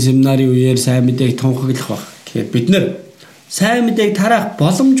нэгдсэн семинарын үеэр сайн мэдээг тунхаглах баг. Тэгэхээр бид нэр сайн мэдээг тараах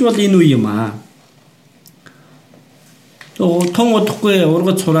боломж бол энэ үе юм аа. Тун удахгүй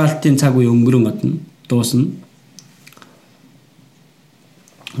ургац хураалтын цаг үе өнгөрөн одно, дуусна.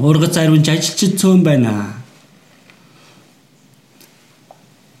 Ургац ариунч ажилчид цөөн байна.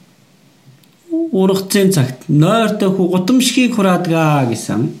 Ургацын цагт нойртой гутамшгийг хураадаг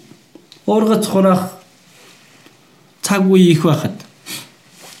гэсэн. Ургац хураах цаг үе их байхад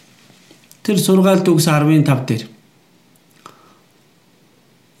тэр сургаалт үгс 15 дээр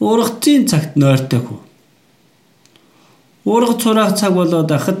ургацын цагт нойртой хүү. Ургац хураах цаг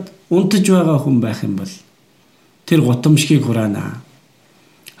болоод ахад унтаж байгаа хүн байх юм бол тэр гутамшгийг хураана.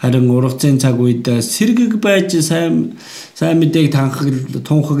 Харин ургацын цаг үед сэргэг байж сайн мэдээг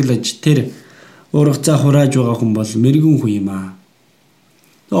тунхаглаж тэр ургацаа хурааж байгаа хүн бол мэрэгэн хүн юм аа.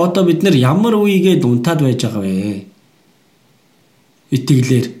 Одоо бид нар ямар үегээд унтаад байж байгаа вэ?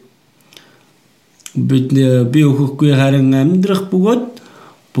 Итгэлээр би өгөхгүй харин амьдрах бөгөөд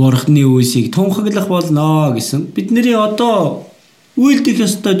Бурхны үсийг тунхаглах болно гэсэн. Бидний одоо үйлдэх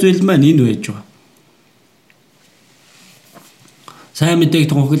ёстой зүйл маань энэ байж байгаа. Сайн мэдээг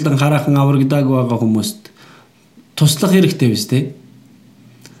тунхаглан хараахан аврагдаг байгаа хүмүүст туслах хэрэгтэй биз дээ.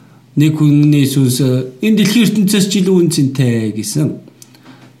 Нэг хүний сүнс энэ дэлхийн ертөнцөөс ч илүү үнцэнтэй гэсэн.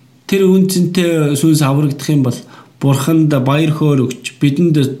 Тэр үнцэнтэй сүнс аврагдах юм бол Бурханд баяр хөөр өгч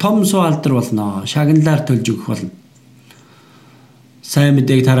бидэнд том суу алдар болно. Шагналаар төлж өгөх болно. Сайн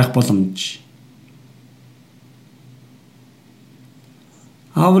мэдээг тарах боломж.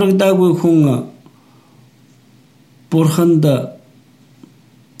 Аврагдаагүй хүн Бурханд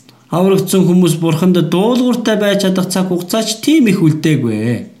аврагдсан хүмүүс Бурханд дуулууртай байж чадах цаг хугацаач тийм их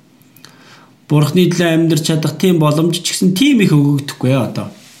үлдээгүй. Бурхны төлөө амьдрч чадах тийм боломж ч гэсэн тийм их өгөгдөхгүй одоо.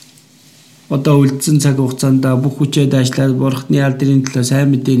 Одоо үлдсэн цаг хугацаанд бүх хүчээ даажлаад Бурхны алдрын төлөө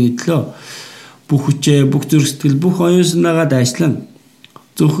сайн мэдээний төлөө бүх хүчээ, бүх зүрх сэтгэл, бүх оюун санаагаа даажлан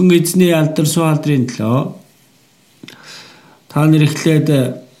зөвхөн эзний алдар суу алдрын төлөө та нар эхлээд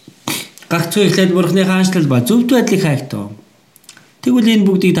гагцхүү эхлээд Бурхны хаанчлал ба зөвхт байдлыг хайхтав. Тэгвэл энэ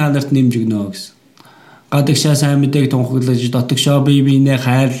бүгдийг та нарт нэмж өгнө гэсэн. Гадагшаа сайн мэдээг тунхаглаж, дотогшоо бие биенээ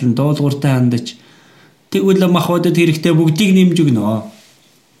хайрлан, дуулууртай хандаж тэгвэл махбодод хэрэгтэй бүгдийг нэмж өгнө.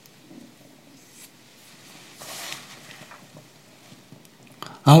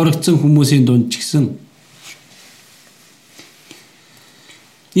 Аврагдсан хүмүүсийн дунд ч гэсэн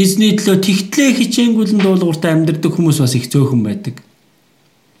эзний төлөө тэгтлээ хичээнгүйлэн дуулууртай амьдардаг хүмүүс бас их зөөхөн байдаг.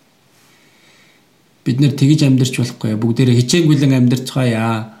 Бид нэр тэгж амьдарч болохгүй. Бүгдээрээ хичээнгүйлэн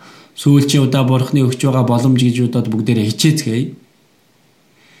амьдарцгаая. Сүүлчийн удаа Бурхны өгч байгаа боломж гэж удаад бүгдээрээ хичээцгээе.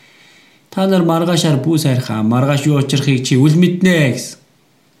 Та нар маргаашаар бүү сайрхаа, маргааш юу учрахыг чи үл мэднэ гэсэн.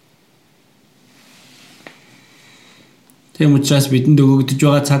 Тийм учраас бидэнд өгөгдөж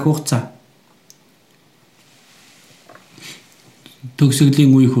байгаа цаг хугацаа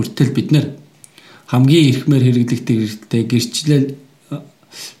төгсгөлийн үе хүртэл бид нар хамгийн эрхмээр хэрэглэдэг гэрчлэл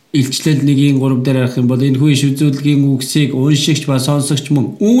илчлэл 1:3 дээр арах юм бол энэ хүн иш үзүүлгийн үгсийг уншигч ба сонсогч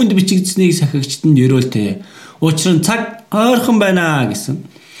мөн үүнд бичигдсэнийг сахигчд нь ерөөлтэй. Учир нь цаг ойрхон байна гэсэн.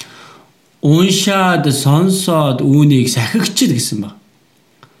 Уншаад сонсоод үүнийг сахигчд гэсэн ба.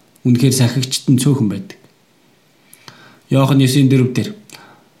 Үнэхээр сахигчд нь цөөхөн байдаг. Иохан 9:4 дээр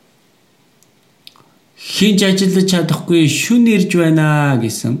хинч ажиллаж чадахгүй шүн ирж байна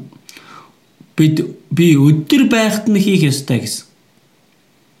гэсэн. Би өдөр байхад нь хийх ёстой гэсэн.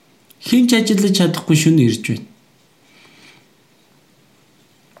 Хинч ажиллаж чадахгүй шүн ирж байна.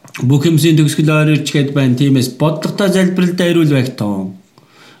 Бүх юмсийн төгсгөл ойр ирж гээд байна. Тиймээс бодлоготой залбиралдаа ирүүл байх тоо.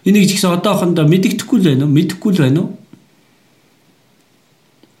 Энийг ч гэсэн одоохондоо мэддэхгүй л байна уу? Мэдэхгүй л байна уу?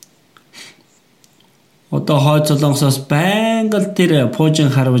 Одоо хойд Солонгосоос байнга л тэр пуужин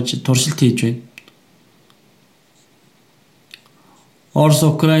харваж туршилт хийж байна. Орос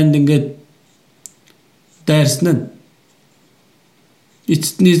Украинд ингээд дайрсан нь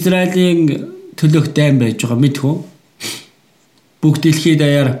эцэст нь Израилийн төлөөх дайн байж байгаа мэдхүү. Бүх дэлхийд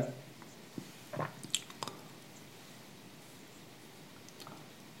даяар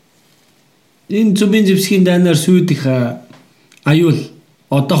энэ зүүн зэвсгийн дайнаар сүйдэх аюул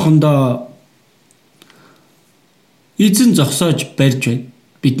одоохондоо эзэн зогсоож барьж байна.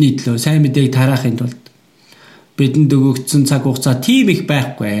 Бидний төлөө сайн мэдээг тараахын тулд бидэнд өгөгдсөн цаг хугацаа тийм их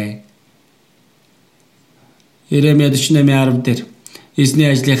байхгүй. Иремья 48:10 дээр эзний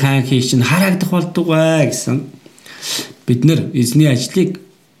ажлыг хаан хийх чинь харагдах болдгоо гэсэн. Бид нар эзний ажлыг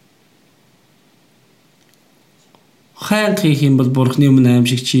хаан хийх юм бол Бурхны өмнө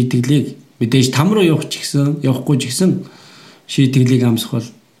аимшигт шийтгэлийг мэдээж там руу явах ч гэсэн явахгүй ч гэсэн шийтгэлийг амсах бол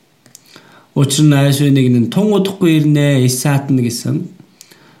учир нь айсвэныг нь тун удахгүй ирнэ эс саатна гэсэн.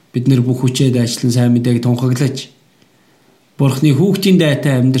 Бид нэр бүх хүчээр ажиллан сайн мэдээг тунхаглаж Бурхны хүүхдийн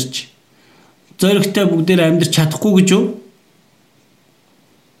дайтай амьдарч зоригтой бүгдээр амьдарч чадахгүй гэж юу?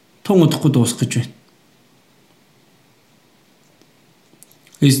 Тун удахгүй дуусах гэж байна.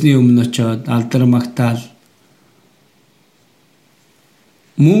 Эзний өмнө очиод алдар магтаал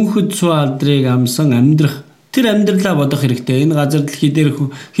мөнхөд суу алдрыг амсан амьдрах тэр амьдралаа бодох хэрэгтэй. Энэ газар дэлхий дээр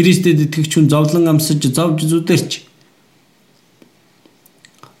Христэд итгэгч хүн зовлон амсаж зовж зүдэрч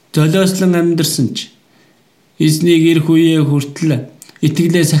золиослон амьдарсан ч эзнийг ирэх үеэ хүртэл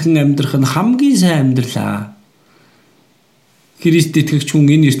итгэлээ сахин амьдрах нь хамгийн сайн амьдралаа. Христэд итгэгч хүн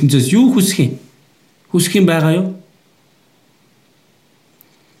энэ ертөнцөөс юу хүсэх юм? Хүсэх юм байгаа юу?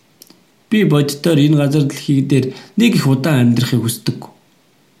 Би боддоор энэ газар дэлхий дээр нэг их удаан амьдрахыг хүсдэг.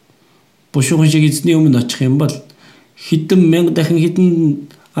 Бушуухан шиг эзний өмнө очих юм бол хэдэн мянга дахин хэдэн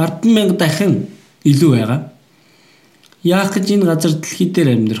 10,000 дахин илүү байгаа. Яах гэж энэ газар дэлхий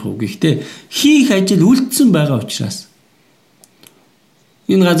дээр амьдрах уу? Гэхдээ хийх ажил үлдсэн байгаа учраас.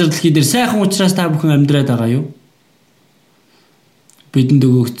 Энэ газар дэлхий дээр сайхан учраас та бүхэн амьдраад байгаа юу? Бидэнд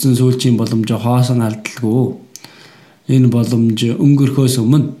өгөгдсөн сүүлчийн боломжоо хоосон алдалгүй. Энэ боломж өнгөрөхөөс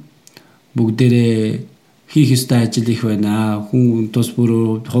өмнө бүгдээрээ хийх ёстой ажил их байна. Хүн тус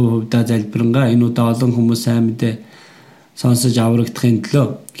бүр хувьдаа залбирангаа энэ удаа олон хүмүүс сайн мэдээ сонсож аврагдахын төлөө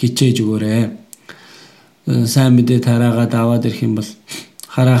хичээж өгөөрэй. Сайн мэдээ тараагаад аваад ирэх юм бол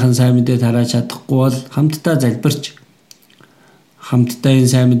хараахан сайн мэдээ тарааж чадахгүй бол хамтдаа залбирч хамтдаа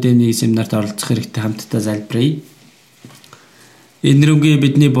энэ сайн мэдээний семинарт оролцох хэрэгтэй. Хамтдаа залбирая. Энэрүнгээ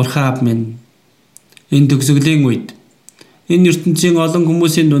бидний бурхан аав минь энэ төгсгөлийн үед энэ ертөнцийн олон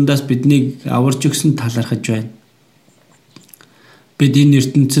хүмүүсийн дундаас биднийг аварж өгсөн талархаж байна. Бид энэ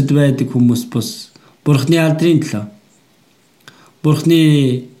ертөнцид байдаг хүмүүс бус Бурхны алдрын төлөө, Бурхны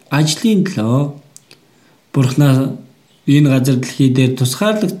ажлын төлөө, Бурхнаа энэ газар дэлхий дээр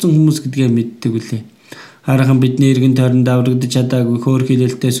тусгаарлагдсан хүмүүс гэдгээ мэддэг үлээ. Хараахан бидний эргэн тойронд аврагдаж чадаагүй хөөр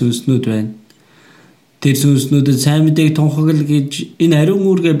хилэлтэй сүнснүүд байна. Тэр сүнснүүдэд сайн мэдээг тунхаглал гэж энэ ариун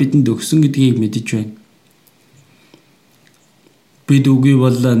үүргээ бидэнд өгсөн гэдгийг мэдэж байна. Бид үгүй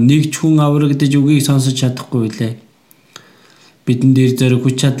бол нэг ч хүн аврагдаж үгийг сонсож чадахгүй үлээ. Бидэнд дээр зориг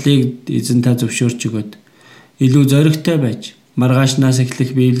хүч чадлыг эзэн та зөвшөөрч өгөөд илүү зоригтой байж маргаашнаас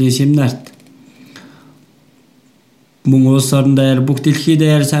эхлэх Библийн семинарт мөн улс орон даяар бүх дэлхий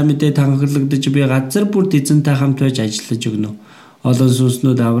даяар сайн мэдээ танхаглагдаж би газар бүрд эзэнтэй хамт байж ажиллаж өгнө. Олон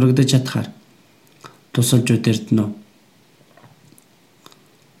сүнснүүд аврагдаж чадхаар тусалж удирдна.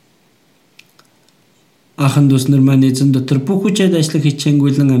 Ахан дүүснэр маань эзэн дотор бүх хүчээр ажиллах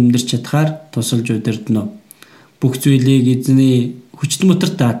хичээнгүйлэн амьдарч чадхаар тусалж удирдна. Бүх зүйлийг эзний хүчит мотор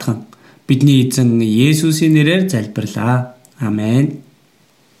даатхан бидний эзэн Есүсийн нэрээр залбирлаа. Амен.